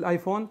أجهزة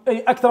الآيفون أي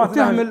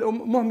أكثر،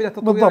 مهملة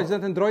تطوير أجهزة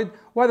أندرويد،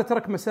 وهذا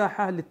ترك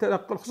مساحة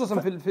للتنقل خصوصا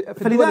في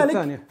الدول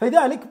الثانية.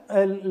 فلذلك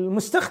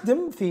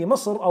المستخدم في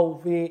مصر أو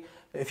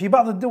في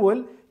بعض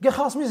الدول قال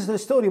خلاص ميزة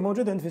الستوري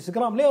موجودة عند في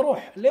انستغرام، ليه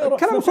أروح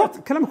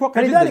كلامك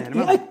واقعي جدا. لذلك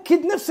يعني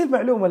يأكد نفس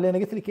المعلومة اللي أنا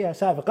قلت لك إياها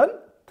سابقا،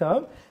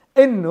 تمام،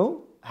 إنه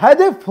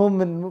هدفهم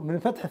من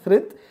فتح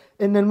ثريد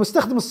إن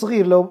المستخدم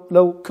الصغير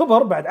لو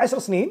كبر بعد 10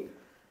 سنين،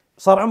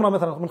 صار عمره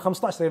مثلا من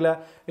 15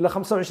 إلى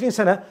 25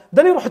 سنة،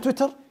 ده يروح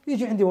تويتر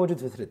يجي عندي موجود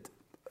في ثريد.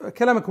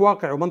 كلامك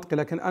واقع ومنطقي،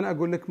 لكن أنا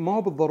أقول لك ما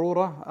هو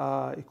بالضرورة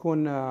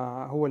يكون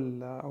هو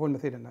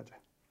المثيل الناجح.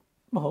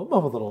 ما هو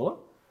بالضرورة،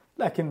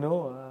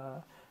 لكنه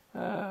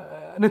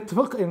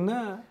نتفق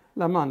إن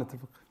لا، ما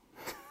نتفق.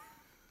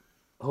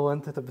 هو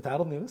أنت تبي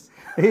تعارضني بس؟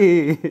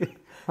 إيه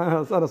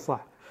أنا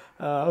الصح.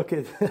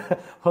 أوكي.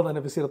 وضعنا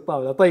بيصير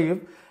الطاولة.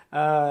 طيب،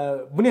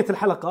 بنية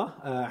الحلقة،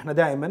 احنا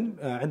دائما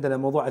عندنا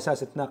موضوع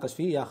أساسي نتناقش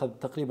فيه ياخذ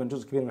تقريبا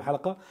جزء كبير من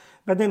الحلقة،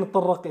 بعدين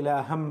نتطرق إلى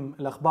أهم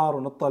الأخبار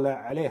ونطلع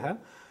عليها.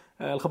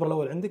 الخبر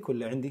الأول عندك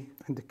ولا عندي؟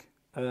 عندك.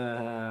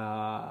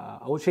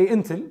 أول شيء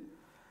انتل،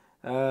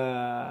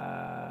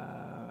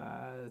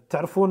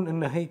 تعرفون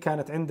إن هي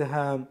كانت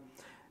عندها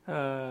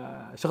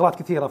شغلات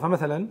كثيرة.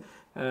 فمثلا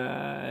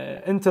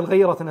انتل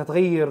غيرت انها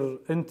تغير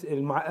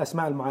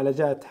اسماء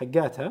المعالجات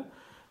حقاتها،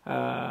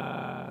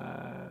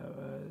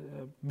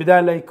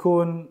 بدال لا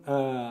يكون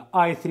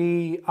i3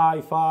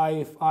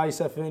 i5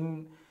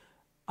 i7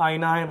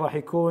 i9 راح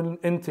يكون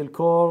انتل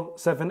كور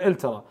 7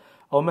 الترا،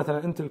 او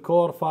مثلا انتل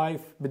كور 5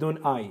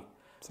 بدون اي.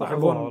 صح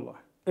والله.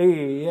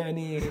 اي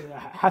يعني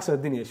حسب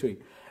الدنيا شوي.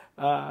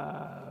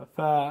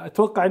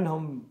 فاتوقع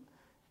انهم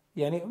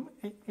يعني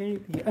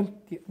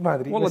ما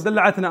ادري والله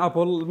دلعتنا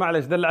ابل،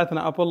 معلش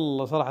دلعتنا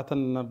ابل صراحه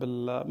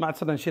ما عاد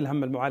صرنا نشيل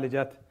هم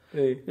المعالجات.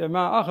 يعني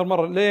ما اخر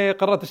مره ليه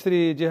قررت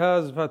اشتري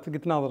جهاز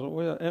فقلت ناظر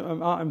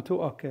M2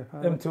 اوكي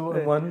M2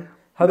 M1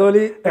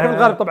 هذولي. لكن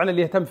الغالب طبعا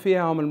اللي يهتم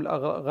فيها هم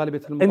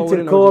غالبيه المطورين.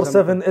 انتل كور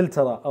 7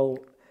 الترا او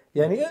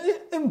يعني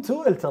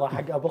M2 الترا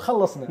حق ابل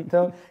خلصنا.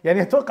 تمام.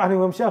 يعني اتوقع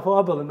انهم يوم شافوا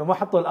ابل انه ما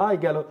حطوا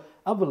الاي قالوا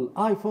ابل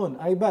ايفون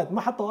ايباد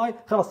ما حطوا اي،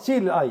 خلاص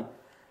شيل الاي.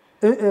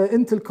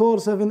 انتل كور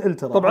 7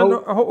 الترا طبعا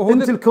هو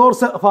انتل كور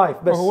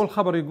 5 بس. هو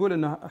الخبر يقول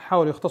انه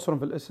حاولوا يختصرون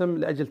في الاسم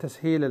لاجل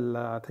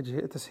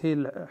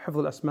تسهيل حفظ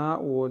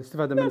الاسماء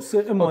والاستفاده من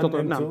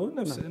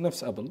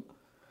نفس ابل.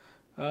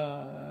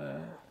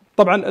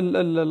 طبعا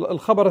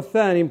الخبر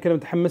الثاني يمكن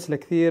متحمس له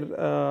كثير،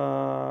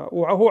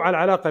 وهو على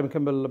علاقه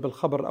يمكن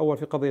بالخبر الاول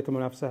في قضيه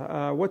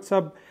المنافسه.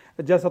 واتساب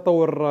جالسه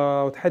تطور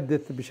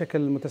وتحدث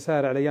بشكل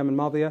متسارع الايام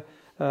الماضيه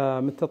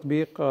من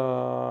التطبيق،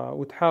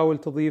 وتحاول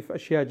تضيف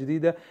اشياء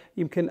جديده.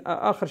 يمكن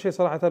اخر شيء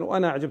صراحه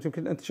وانا عجبت،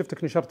 يمكن انت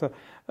شفتك نشرته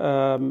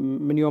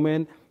من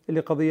يومين، اللي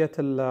قضيه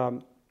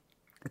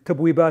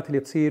التبويبات اللي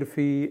تصير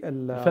في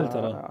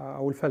الفلترة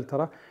او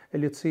الفلترة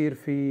اللي تصير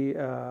في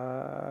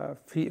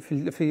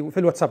في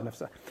الواتساب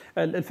نفسه.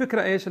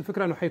 الفكره ايش؟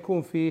 الفكره انه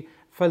حيكون في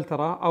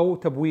فلترة او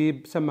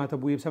تبويب،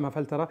 سمها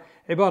فلترة،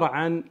 عباره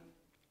عن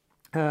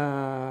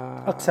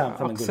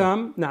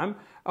اقسام نعم،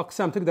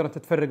 اقسام تقدر انت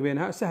تفرق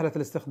بينها، سهله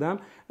الاستخدام.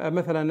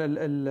 مثلا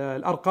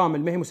الارقام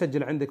اللي ما هي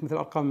مسجله عندك مثل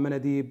ارقام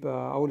المناديب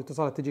او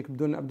الاتصالات تجيك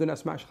بدون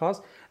اسماء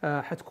اشخاص،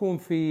 حتكون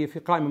في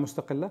قائمه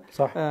مستقله،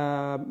 صح.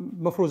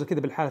 مفروزه كذا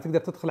بالحاله تقدر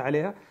تدخل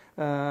عليها.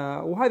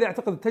 وهذه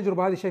اعتقد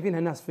التجربه هذه شايفينها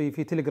الناس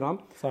في تليجرام،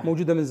 صح.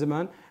 موجوده من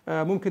زمان.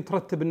 ممكن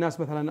ترتب الناس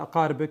مثلا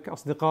اقاربك،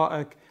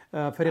 اصدقائك،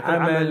 فريق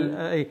العمل،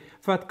 اي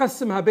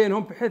فتقسمها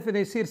بينهم بحيث انه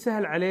يصير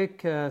سهل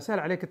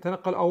عليك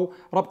التنقل او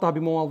ربطها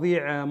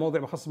بمواضيع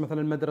مخصصه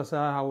مثلا المدرسه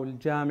او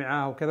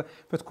الجامعه او كذا،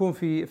 فتكون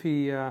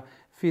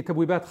في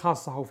تبويبات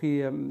خاصه او في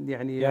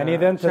يعني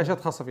اذا شاشات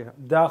خاصه فيها.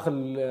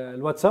 داخل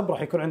الواتساب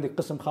راح يكون عندك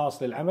قسم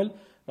خاص للعمل،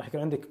 راح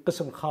يكون عندك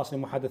قسم خاص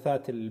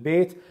لمحادثات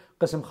البيت،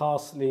 قسم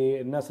خاص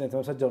للناس اللي انت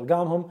مسجل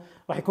ارقامهم،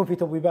 راح يكون في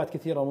تبويبات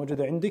كثيره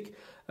موجوده عندك.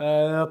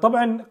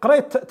 طبعا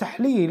قرأت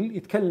تحليل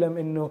يتكلم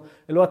انه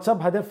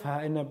الواتساب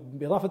هدفها انه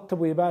باضافه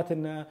التبويبات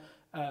انه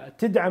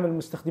تدعم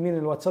المستخدمين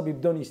الواتساب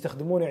يبدون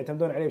يستخدمونه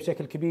يعتمدون عليه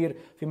بشكل كبير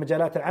في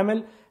مجالات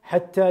العمل،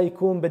 حتى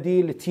يكون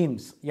بديل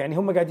لتيمز. يعني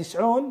هم قاعد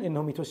يسعون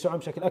انهم يتوسعون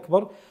بشكل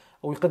اكبر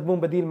ويقدمون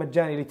بديل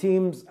مجاني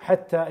لتيمز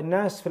حتى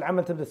الناس في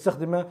العمل تبدأ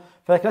تستخدمه.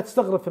 فلا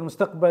تستغرب في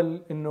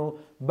المستقبل انه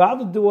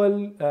بعض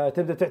الدول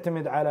تبدأ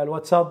تعتمد على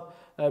الواتساب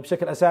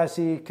بشكل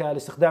اساسي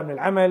كالاستخدام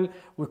للعمل،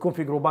 ويكون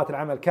في جروبات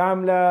العمل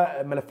كامله،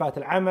 ملفات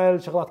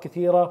العمل، شغلات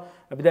كثيره،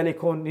 بدل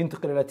يكون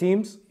ينتقل الى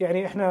تيمز.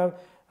 يعني احنا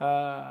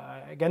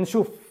قاعد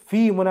نشوف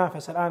في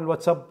منافسه الان،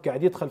 الواتساب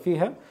قاعد يدخل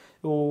فيها،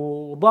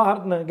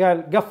 وظاهر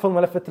قال قفل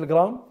ملف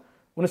التليجرام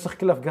ونسخ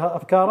كل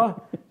افكاره،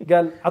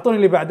 قال اعطوني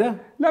اللي بعده.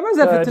 لا ما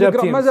زال في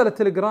التليجرام، ما زال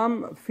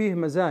التليجرام فيه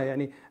مزايا.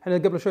 يعني احنا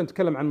قبل شوي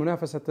نتكلم عن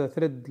منافسه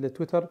ثريد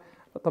لتويتر،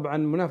 طبعا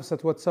منافسه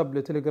واتساب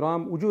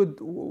لتليجرام، وجود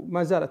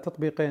ما زال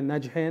التطبيقين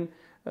ناجحين.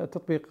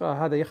 التطبيق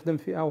هذا يخدم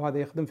فئه وهذا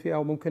يخدم فئه،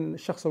 وممكن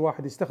الشخص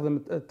الواحد يستخدم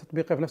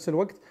التطبيقين في نفس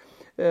الوقت.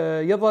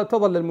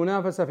 تظل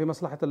المنافسه في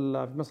مصلحه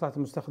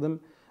المستخدم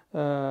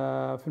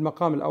في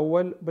المقام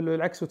الاول، بل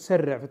بالعكس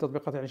وتسرع في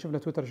التطبيقات. يعني شفنا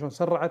تويتر شلون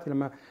سرعت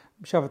لما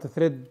شافت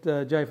الثريد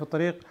جاي في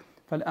الطريق،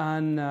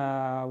 فالان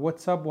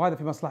واتساب، وهذا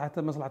في مصلحه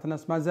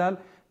الناس. ما زال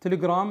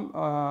تليجرام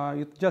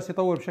جالس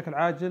يطور بشكل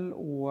عاجل،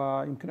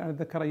 ويمكن انا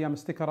اتذكر ايام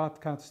استيكرات،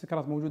 كانت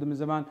استيكرات موجوده من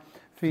زمان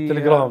في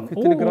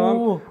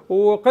التليجرام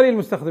وقليل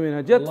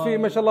مستخدمينها. جت في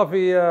ما شاء الله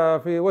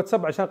في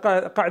واتساب عشان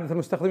قاعده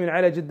المستخدمين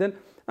عاليه جدا،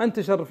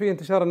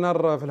 انتشار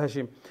النار في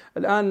الهشيم.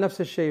 الان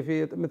نفس الشيء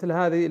في مثل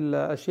هذه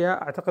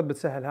الاشياء، اعتقد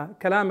بتسهلها.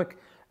 كلامك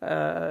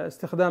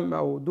استخدام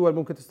او دول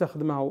ممكن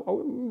تستخدمها،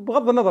 او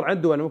بغض النظر عن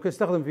الدول ممكن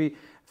تستخدم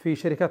في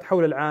شركات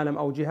حول العالم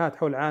او جهات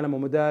حول العالم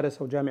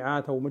ومدارس او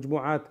جامعات او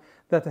مجموعات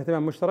ذات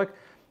اهتمام مشترك.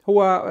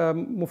 هو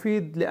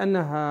مفيد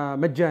لانها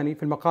مجاني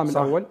في المقام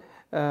صح. الاول.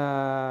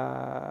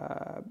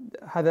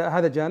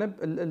 هذا جانب.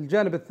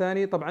 الجانب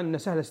الثاني طبعا انه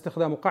سهل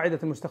استخدامه، وقاعده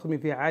المستخدمين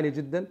فيها عاليه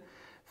جدا.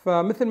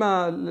 فمثل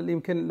ما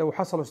يمكن لو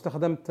حصل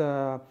واستخدمت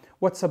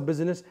واتساب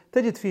بزنس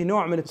تجد فيه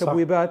نوع من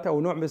التبويبات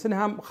او نوع من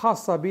انها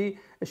خاصه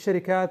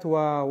بالشركات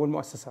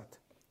والمؤسسات.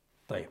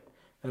 طيب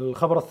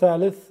الخبر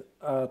الثالث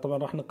طبعا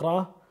راح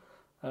نقراه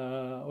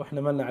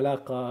واحنا ما لنا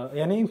علاقه،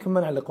 يعني يمكن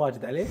ما نعلق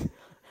واجد عليه.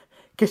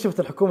 كشفت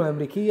الحكومه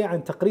الامريكيه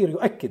عن تقرير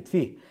يؤكد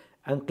فيه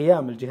عن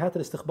قيام الجهات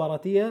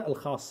الاستخباراتيه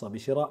الخاصه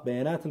بشراء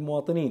بيانات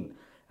المواطنين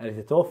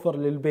التي تتوفر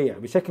للبيع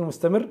بشكل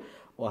مستمر،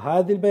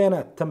 وهذه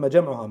البيانات تم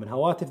جمعها من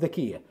هواتف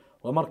ذكيه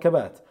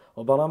ومركبات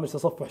وبرامج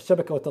تصفح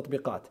الشبكة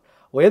والتطبيقات.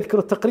 ويذكر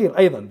التقرير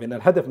أيضا بأن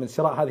الهدف من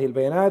شراء هذه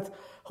البيانات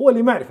هو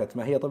لمعرفة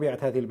ما هي طبيعة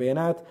هذه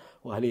البيانات،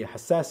 وهل هي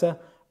حساسة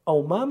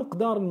أو ما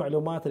مقدار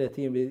المعلومات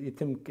التي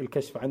يتم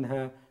الكشف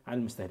عنها عن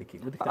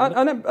المستهلكين.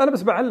 أنا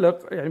بس بعلق،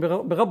 يعني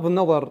بغض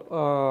النظر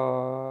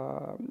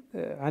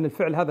عن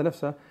الفعل هذا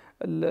نفسه،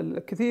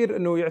 الكثير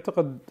أنه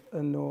يعتقد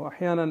أنه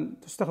أحيانا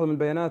تستخدم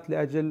البيانات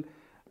لأجل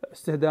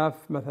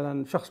استهداف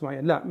مثلا شخص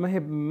معين. لا،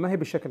 ما هي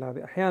بالشكل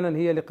هذا. أحيانا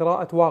هي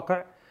لقراءة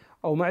واقع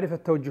أو معرفة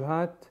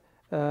توجهات،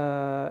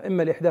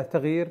 إما لإحداث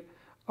تغيير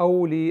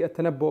أو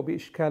للتنبؤ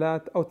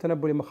بإشكالات أو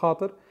التنبؤ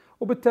لمخاطر،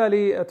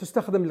 وبالتالي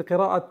تستخدم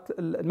لقراءة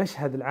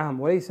المشهد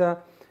العام وليس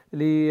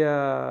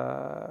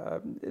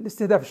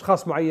لاستهداف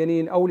أشخاص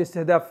معينين أو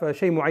لاستهداف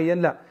شيء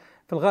معين. لا،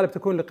 في الغالب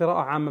تكون لقراءة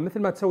عامة،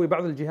 مثل ما تسوي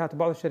بعض الجهات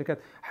وبعض الشركات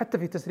حتى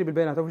في تسريب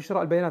البيانات أو في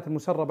شراء البيانات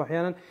المسربة.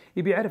 أحيانا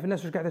يبي يعرف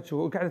الناس وش قاعدة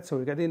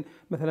تسوي، قاعدين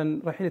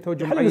مثلا رايحين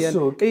يتوجه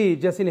معين،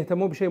 جالسين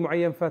يهتمون بشيء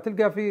معين،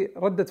 فتلقى في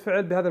ردة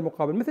فعل بهذا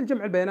المقابل. مثل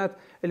جمع البيانات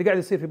اللي قاعد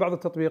يصير في بعض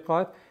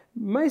التطبيقات،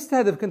 ما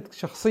يستهدفك أنت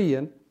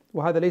شخصيا،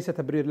 وهذا ليس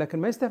تبرير، لكن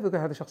ما يستهدفك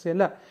هذا شخصيا،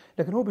 لا،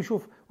 لكن هو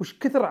بيشوف وش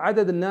كثر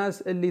عدد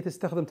الناس اللي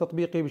تستخدم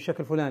تطبيقي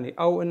بالشكل الفلاني،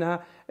 أو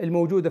أنها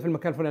الموجودة في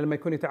المكان الفلاني. لما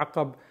يكون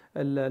يتعقب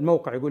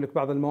الموقع، يقول لك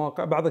بعض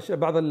المواقع،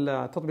 بعض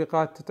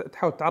التطبيقات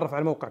تحاول تتعرف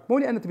على موقعك، مو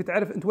لأن تبي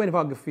تعرف أنت وين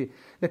واقف فيه،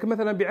 لكن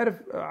مثلا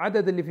بيعرف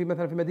عدد اللي في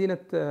مثلا في مدينة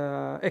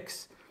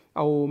إكس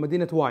أو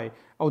مدينة واي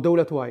أو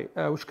دولة واي،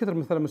 وش كثر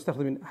مثلا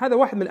مستخدمين. هذا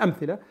واحد من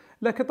الأمثلة،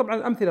 لكن طبعا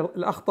الأمثلة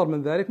الأخطر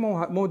من ذلك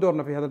مو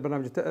دورنا في هذا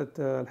البرنامج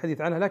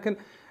الحديث عنها. لكن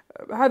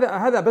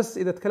هذا بس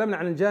إذا تكلمنا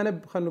عن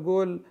الجانب، خلينا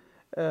نقول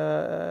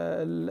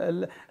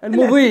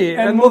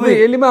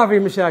المضيء اللي ما فيه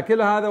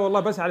مشاكل، هذا والله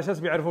بس على اساس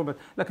بيعرفون بس.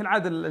 لكن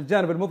عاد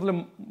الجانب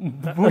المظلم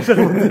مو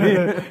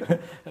شغل.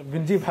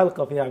 بنجيب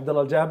حلقه فيها عبد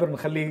الله الجابر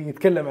نخليه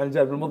يتكلم عن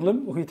الجانب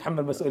المظلم وهو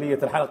يتحمل مسؤوليه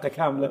الحلقه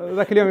كامله.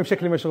 ذاك اليوم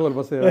بشكل مشغول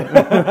بسيط.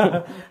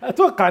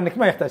 اتوقع انك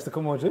ما يحتاج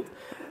تكون موجود.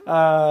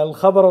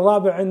 الخبر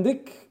الرابع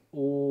عندك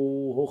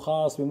وهو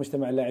خاص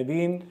بمجتمع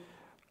اللاعبين.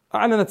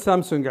 أعلنت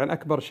سامسونج عن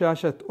أكبر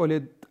شاشة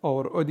أوليد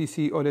أو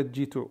أوديسي أوليد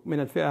جي 2 من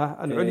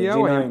الفئة العليا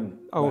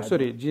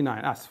جي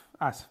 9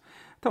 آسف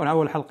طبعا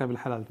أول حلقة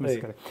بالحلال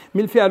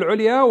من الفئة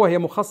العليا، وهي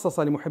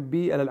مخصصة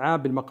لمحبي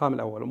الألعاب بالمقام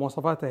الأول.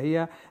 ومواصفاتها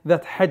هي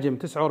ذات حجم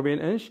 49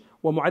 إنش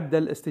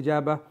ومعدل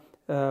استجابة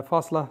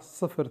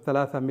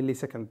 0.03 ملي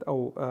سكند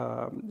أو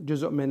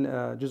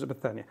جزء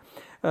بالثانية.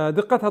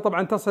 دقتها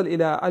طبعا تصل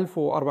إلى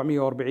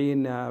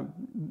 1440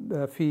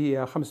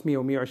 في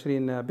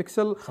 520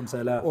 بكسل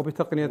 5000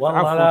 وبتقنية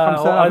عفوا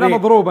 5000 لا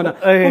مضروب أنا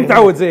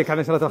متعود زيك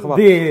على نشرة الأخبار.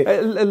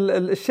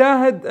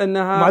 الشاهد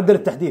أنها معدل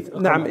التحديث.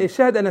 نعم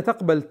الشاهد أنها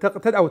تقبل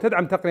أو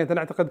تدعم تقنية، أنا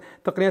أعتقد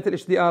تقنيات ال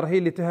HDR هي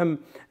اللي تهم.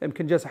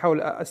 يمكن جالس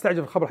أحاول أستعجل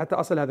الخبر حتى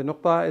أصل هذه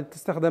النقطة.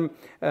 تستخدم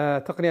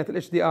تقنيات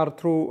ال HDR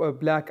True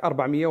Black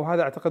 400،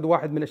 وهذا أعتقد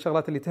واحد من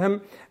الشغلات اللي تهم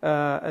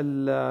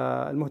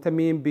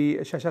المهتمين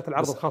بشاشات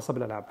العرض الخاصة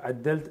بالألعاب.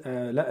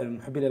 لا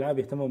المحبين الألعاب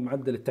يهتموا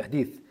بمعدل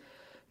التحديث.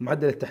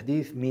 معدل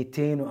التحديث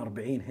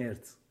 240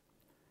 هرتز.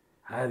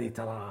 هذه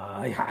ترى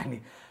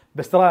يعني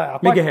بس ترى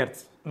ميجا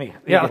هرتز.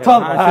 يا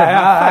تفضل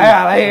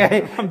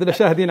الحمد لله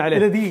شاهدين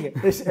عليه.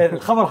 دقيقة ايش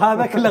الخبر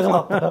هذا كله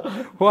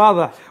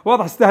غلط.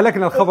 واضح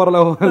استهلكنا الخبر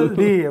الأول.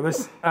 دقيقة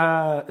بس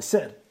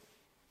السعر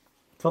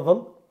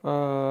تفضل.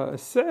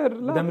 السعر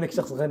لا دام انك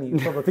شخص غني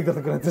تفضل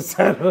تقدر تقول انت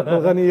السعر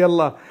غني.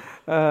 يلا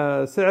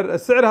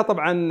سعرها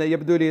طبعا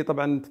يبدو لي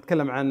طبعا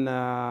تتكلم عن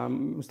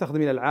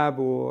مستخدمين الألعاب،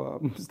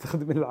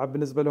 ومستخدمين الألعاب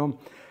بالنسبة لهم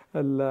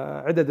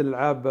عدد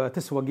الألعاب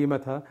تسوى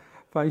قيمتها،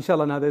 فإن شاء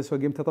الله أن هذا يسوى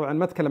قيمته. طبعا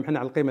ما تكلم احنا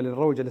عن القيمة اللي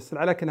نروج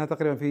للسلعة، لكنها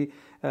تقريبا في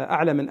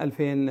أعلى من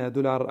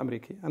 $2000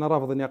 أمريكي. أنا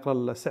رافض إني أقرأ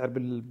السعر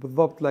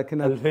بالضبط،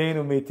 لكن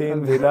 2200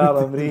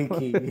 دولار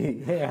أمريكي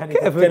يعني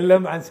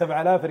تتكلم عن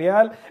 7000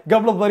 ريال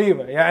قبل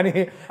الضريبة.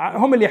 يعني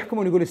هم اللي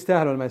يحكمون يقول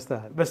يستاهل ولا ما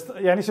يستاهل. بس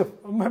يعني شوف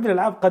محبين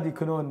الألعاب قد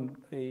يكون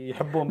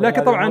يحبون،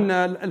 لكن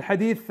طبعا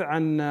الحديث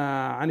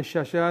عن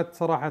الشاشات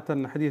صراحة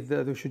حديث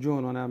ذو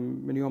شجون، وأنا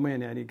من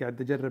يومين يعني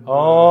قاعد أجرب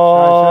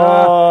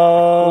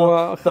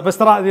شاشة. بس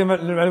ترى هذه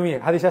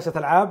المعلومية، هذه شاشة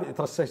ألعاب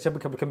ترى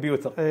شبكة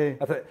بالكمبيوتر.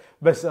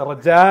 بس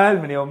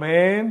الرجال من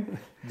يومين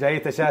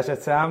جايته شاشة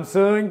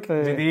سامسونج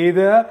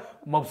جديدة،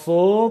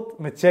 مبسوط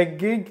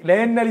متشقق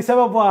لأن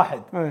لسبب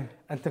واحد.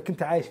 أنت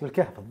كنت عايش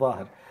بالكهف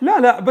الظاهر.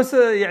 لا بس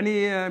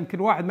يعني يمكن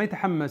واحد ما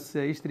يتحمس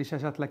يشتري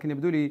شاشات، لكن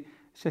يبدو لي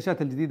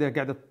الشاشات الجديدة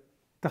قاعدة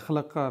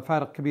تخلق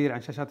فارق كبير عن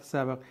الشاشات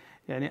السابق.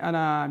 يعني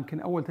أنا يمكن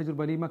أول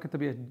تجربة لي ما كنت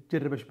أبي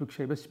أجرب أشبك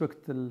شيء، بس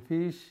شبكت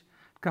الفيش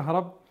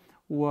كهرب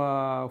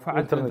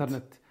وفعلت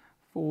الإنترنت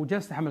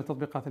وجلست أحمل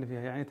التطبيقات اللي فيها.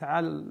 يعني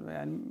تعال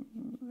يعني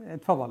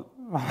تفضل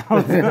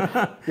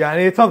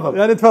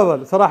يعني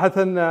تفضل صراحة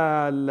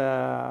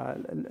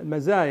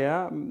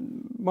المزايا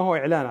ما هو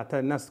إعلان حتى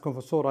الناس تكون في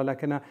الصورة،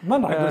 لكن ما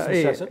راح يقول اسم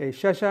الشاشة.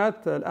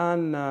 الشاشات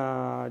الآن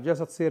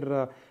جالسة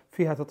تصير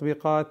فيها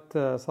تطبيقات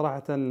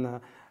صراحة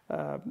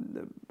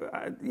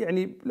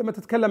يعني لما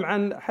تتكلم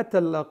عن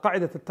حتى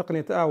قاعدة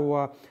التقنية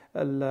أو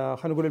خلينا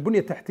نقول البنية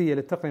التحتية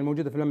للتقنية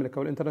الموجودة في المملكة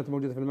والإنترنت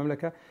الموجودة في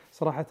المملكة،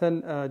 صراحة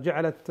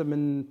جعلت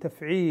من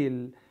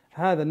تفعيل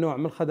هذا النوع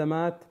من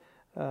الخدمات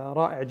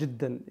رائع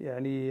جدا.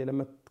 يعني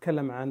لما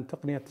تتكلم عن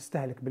تقنية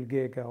تستهلك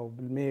بالجيجا أو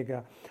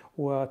بالميجا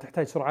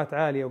وتحتاج سرعات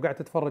عالية وقاعد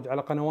تتفرج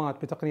على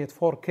قنوات بتقنية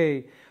 4K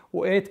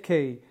و8K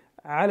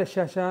على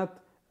الشاشات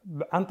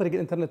عن طريق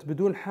الانترنت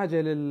بدون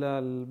حاجة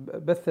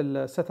للبث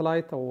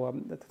الساتلايت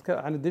أو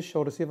عن الدش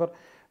أو الريسيفر،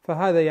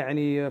 فهذا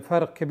يعني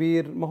فارق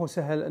كبير. ما هو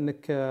سهل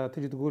أنك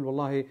تجي تقول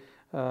والله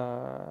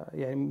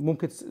يعني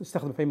ممكن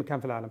تستخدم في أي مكان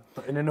في العالم.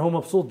 طيب إنه هو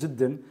مبسوط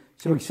جدا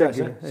شبك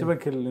الشاشة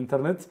شبك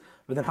الانترنت،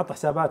 بعدين حط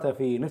حساباته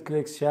في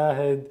نتفليكس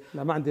شاهد.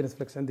 لا ما عندي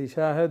نتفليكس، عندي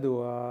شاهد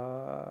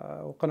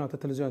وقناة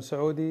التلفزيون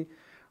السعودي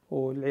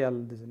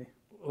والعيال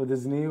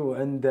ديزني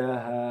وعنده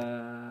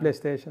بلاي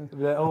ستيشن.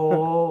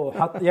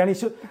 حط يعني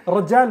شو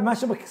الرجال ما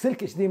شبك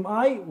سلك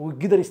HDMI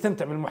وقدر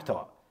يستمتع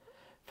بالمحتوى،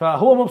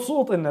 فهو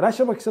مبسوط انه لا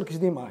شبك سلك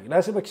HDMI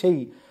لا شبك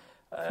شيء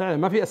فعلا،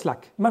 ما في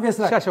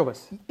اسلاك شاشه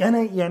وبس.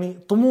 يعني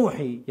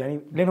طموحي يعني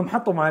لانهم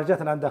حطوا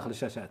معالجات الان داخل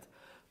الشاشات،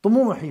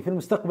 طموحي في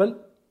المستقبل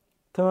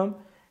تمام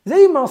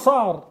زي ما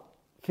صار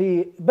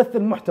في بث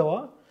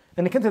المحتوى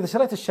انك انت اذا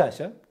شريت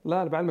الشاشه.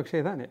 لا بعلمك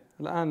شيء ثاني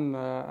الان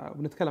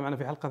بنتكلم عنه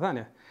في حلقه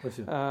ثانيه.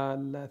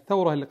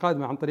 الثوره اللي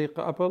قادمه عن طريق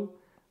ابل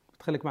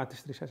بتخليك ما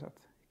تشتري شاشات،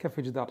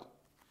 يكفي جدار.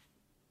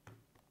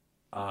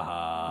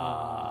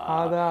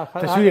 هذا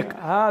تشويق.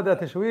 هذا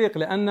تشويق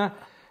لانه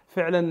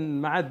فعلا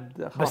ما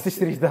عاد بس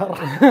تشتري جدار.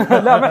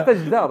 لا ما يحتاج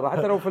جدار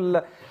حتى لو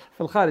في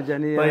الخارج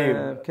يعني. طيب.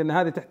 يمكن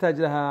هذه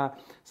تحتاج لها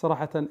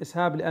صراحة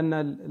إسهاب، لأن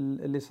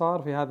اللي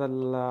صار في هذا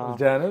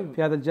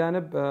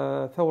الجانب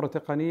ثورة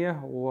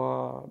تقنية،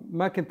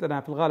 وما كنت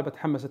أنا في الغالب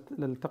أتحمس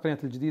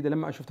للتقنيات الجديدة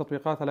لما أشوف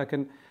تطبيقاتها،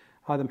 لكن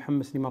هذا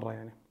محمسني مرة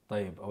يعني.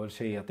 طيب أول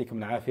شيء يعطيكم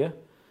العافية.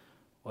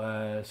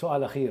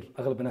 وسؤال أخير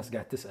أغلب الناس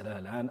قاعد تسأله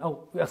الآن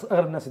أو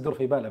أغلب الناس يدور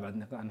في باله بعد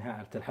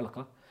نهاية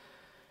الحلقة،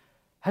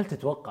 هل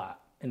تتوقع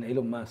أن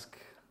إيلون ماسك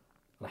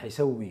راح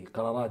يسوي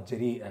قرارات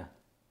جريئة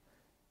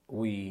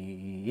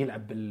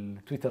ويلعب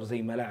بالتويتر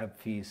زي ما لعب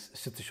في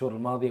 6 شهور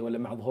الماضية، ولا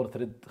مع ظهور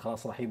ثريد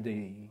خلاص راح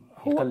يبدأ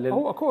يقلل؟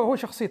 هو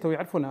شخصيته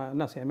يعرفون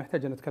الناس، يعني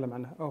محتاج أن نتكلم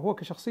عنها. هو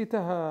كشخصيته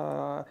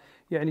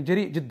يعني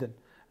جريء جدا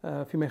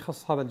فيما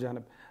يخص هذا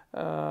الجانب.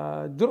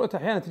 جرأته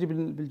أحيانا تجي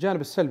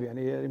بالجانب السلبي،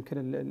 يعني يمكن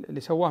اللي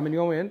سواه من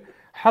يومين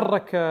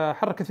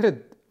حرك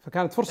ثريد،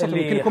 فكانت فرصة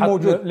يمكن يكون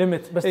موجود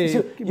ليميت. بس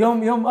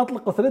يوم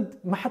أطلق ثريد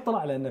ما حد طلع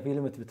على إنه في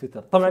ليميت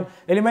بتويتر. طبعا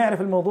اللي ما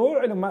يعرف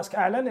الموضوع، إيلون ماسك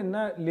أعلن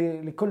إنه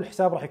لكل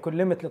حساب راح يكون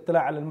ليميت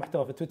للاطلاع على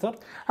المحتوى في تويتر.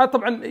 هذا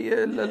طبعا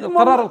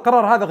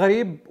القرار هذا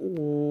غريب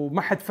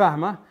وما حد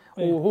فاهمه،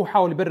 وهو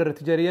حاول يبرر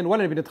تجاريا،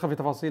 ولا نبي ندخل في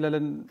تفاصيله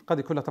لأن قد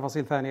يكون له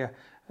تفاصيل ثانية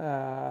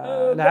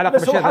لها علاقة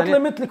بأشياء ثانية. حط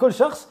ليميت لكل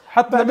شخص،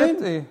 حط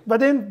ليميت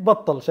بعدين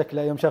بطل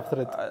شكله يوم شاف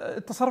ثريد.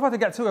 التصرفات اللي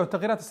قاعد تسويها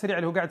والتغييرات السريعة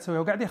اللي هو قاعد يسويها،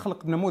 وقاعد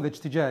يخلق نموذج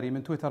تجاري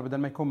من تويتر بدل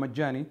ما يكون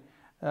مجاني.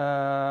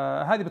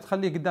 هذه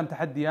بتخليه قدام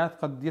تحديات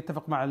قد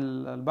يتفق مع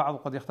البعض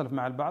وقد يختلف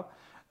مع البعض،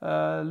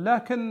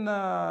 لكن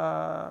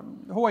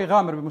هو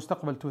يغامر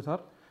بمستقبل تويتر،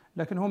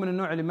 لكن هو من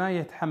النوع اللي ما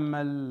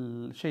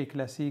يتحمل شيء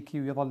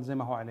كلاسيكي ويظل زي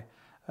ما هو عليه.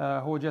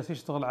 هو جالس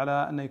يشتغل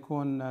على أنه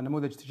يكون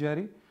نموذج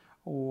تجاري،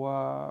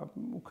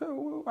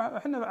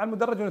 وإحنا على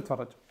المدرج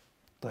ونتفرج.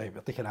 طيب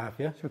يعطيك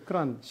العافية.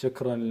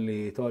 شكرا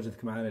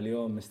لتواجدك معنا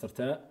اليوم مستر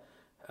تاء.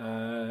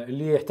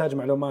 اللي يحتاج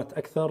معلومات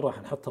أكثر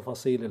راح نحط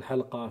تفاصيل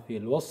الحلقة في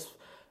الوصف.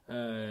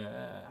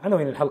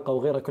 عناوين الحلقة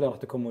وغيرها كلها راح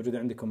تكون موجودة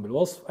عندكم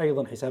بالوصف.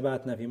 أيضا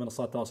حساباتنا في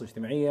منصات التواصل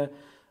الاجتماعية،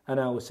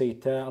 أنا وسيد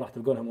تاء راح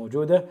تلقونها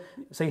موجودة.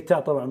 سيد تاء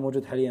طبعا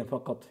موجود حاليا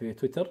فقط في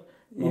تويتر.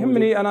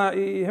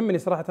 يهمني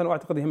صراحة،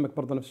 وأعتقد يهمك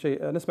برضه نفس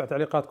الشيء، نسمع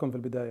تعليقاتكم في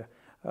البداية.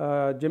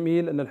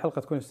 جميل أن الحلقة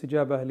تكون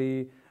استجابة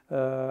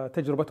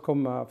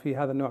لتجربتكم في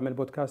هذا النوع من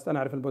البودكاست. أنا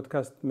أعرف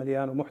البودكاست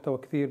مليان ومحتوى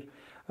كثير،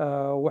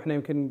 وإحنا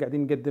يمكن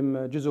قاعدين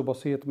نقدم جزء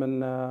بسيط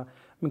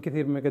من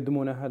كثير ما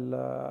يقدمونه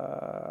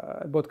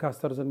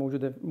البودكاسترز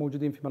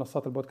الموجودين في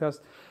منصات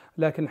البودكاست،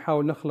 لكن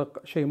نحاول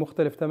نخلق شيء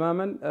مختلف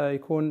تماما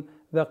يكون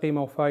ذا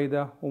قيمة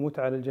وفائدة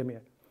ومتعة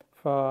للجميع.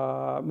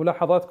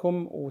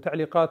 فملاحظاتكم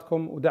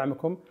وتعليقاتكم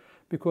ودعمكم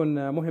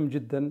بيكون مهم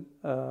جدا.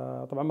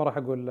 طبعا ما راح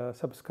أقول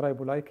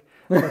سبسكرايب ولايك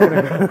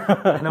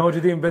احنا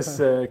موجودين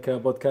بس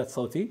كبودكاست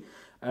صوتي.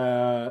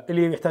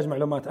 اللي يحتاج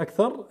معلومات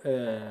أكثر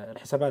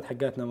الحسابات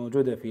حقاتنا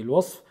موجودة في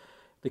الوصف.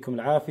 يعطيكم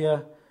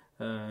العافية.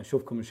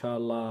 نشوفكم إن شاء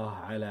الله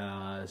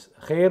على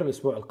خير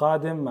الأسبوع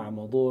القادم مع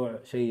موضوع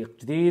شيق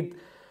جديد.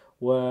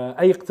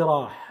 وأي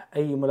اقتراح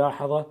أي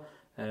ملاحظة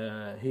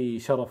هي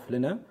شرف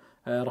لنا.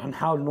 راح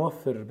نحاول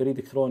نوفر بريد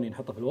إلكتروني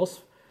نحطه في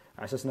الوصف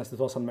على أساس الناس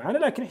تتواصل معنا،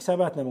 لكن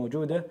حساباتنا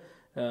موجودة.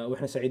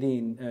 وإحنا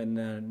سعيدين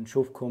أن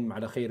نشوفكم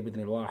على خير بإذن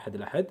الواحد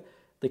الأحد.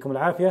 يعطيكم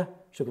العافية.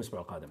 نشوفكم الأسبوع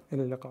القادم.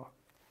 إلى اللقاء.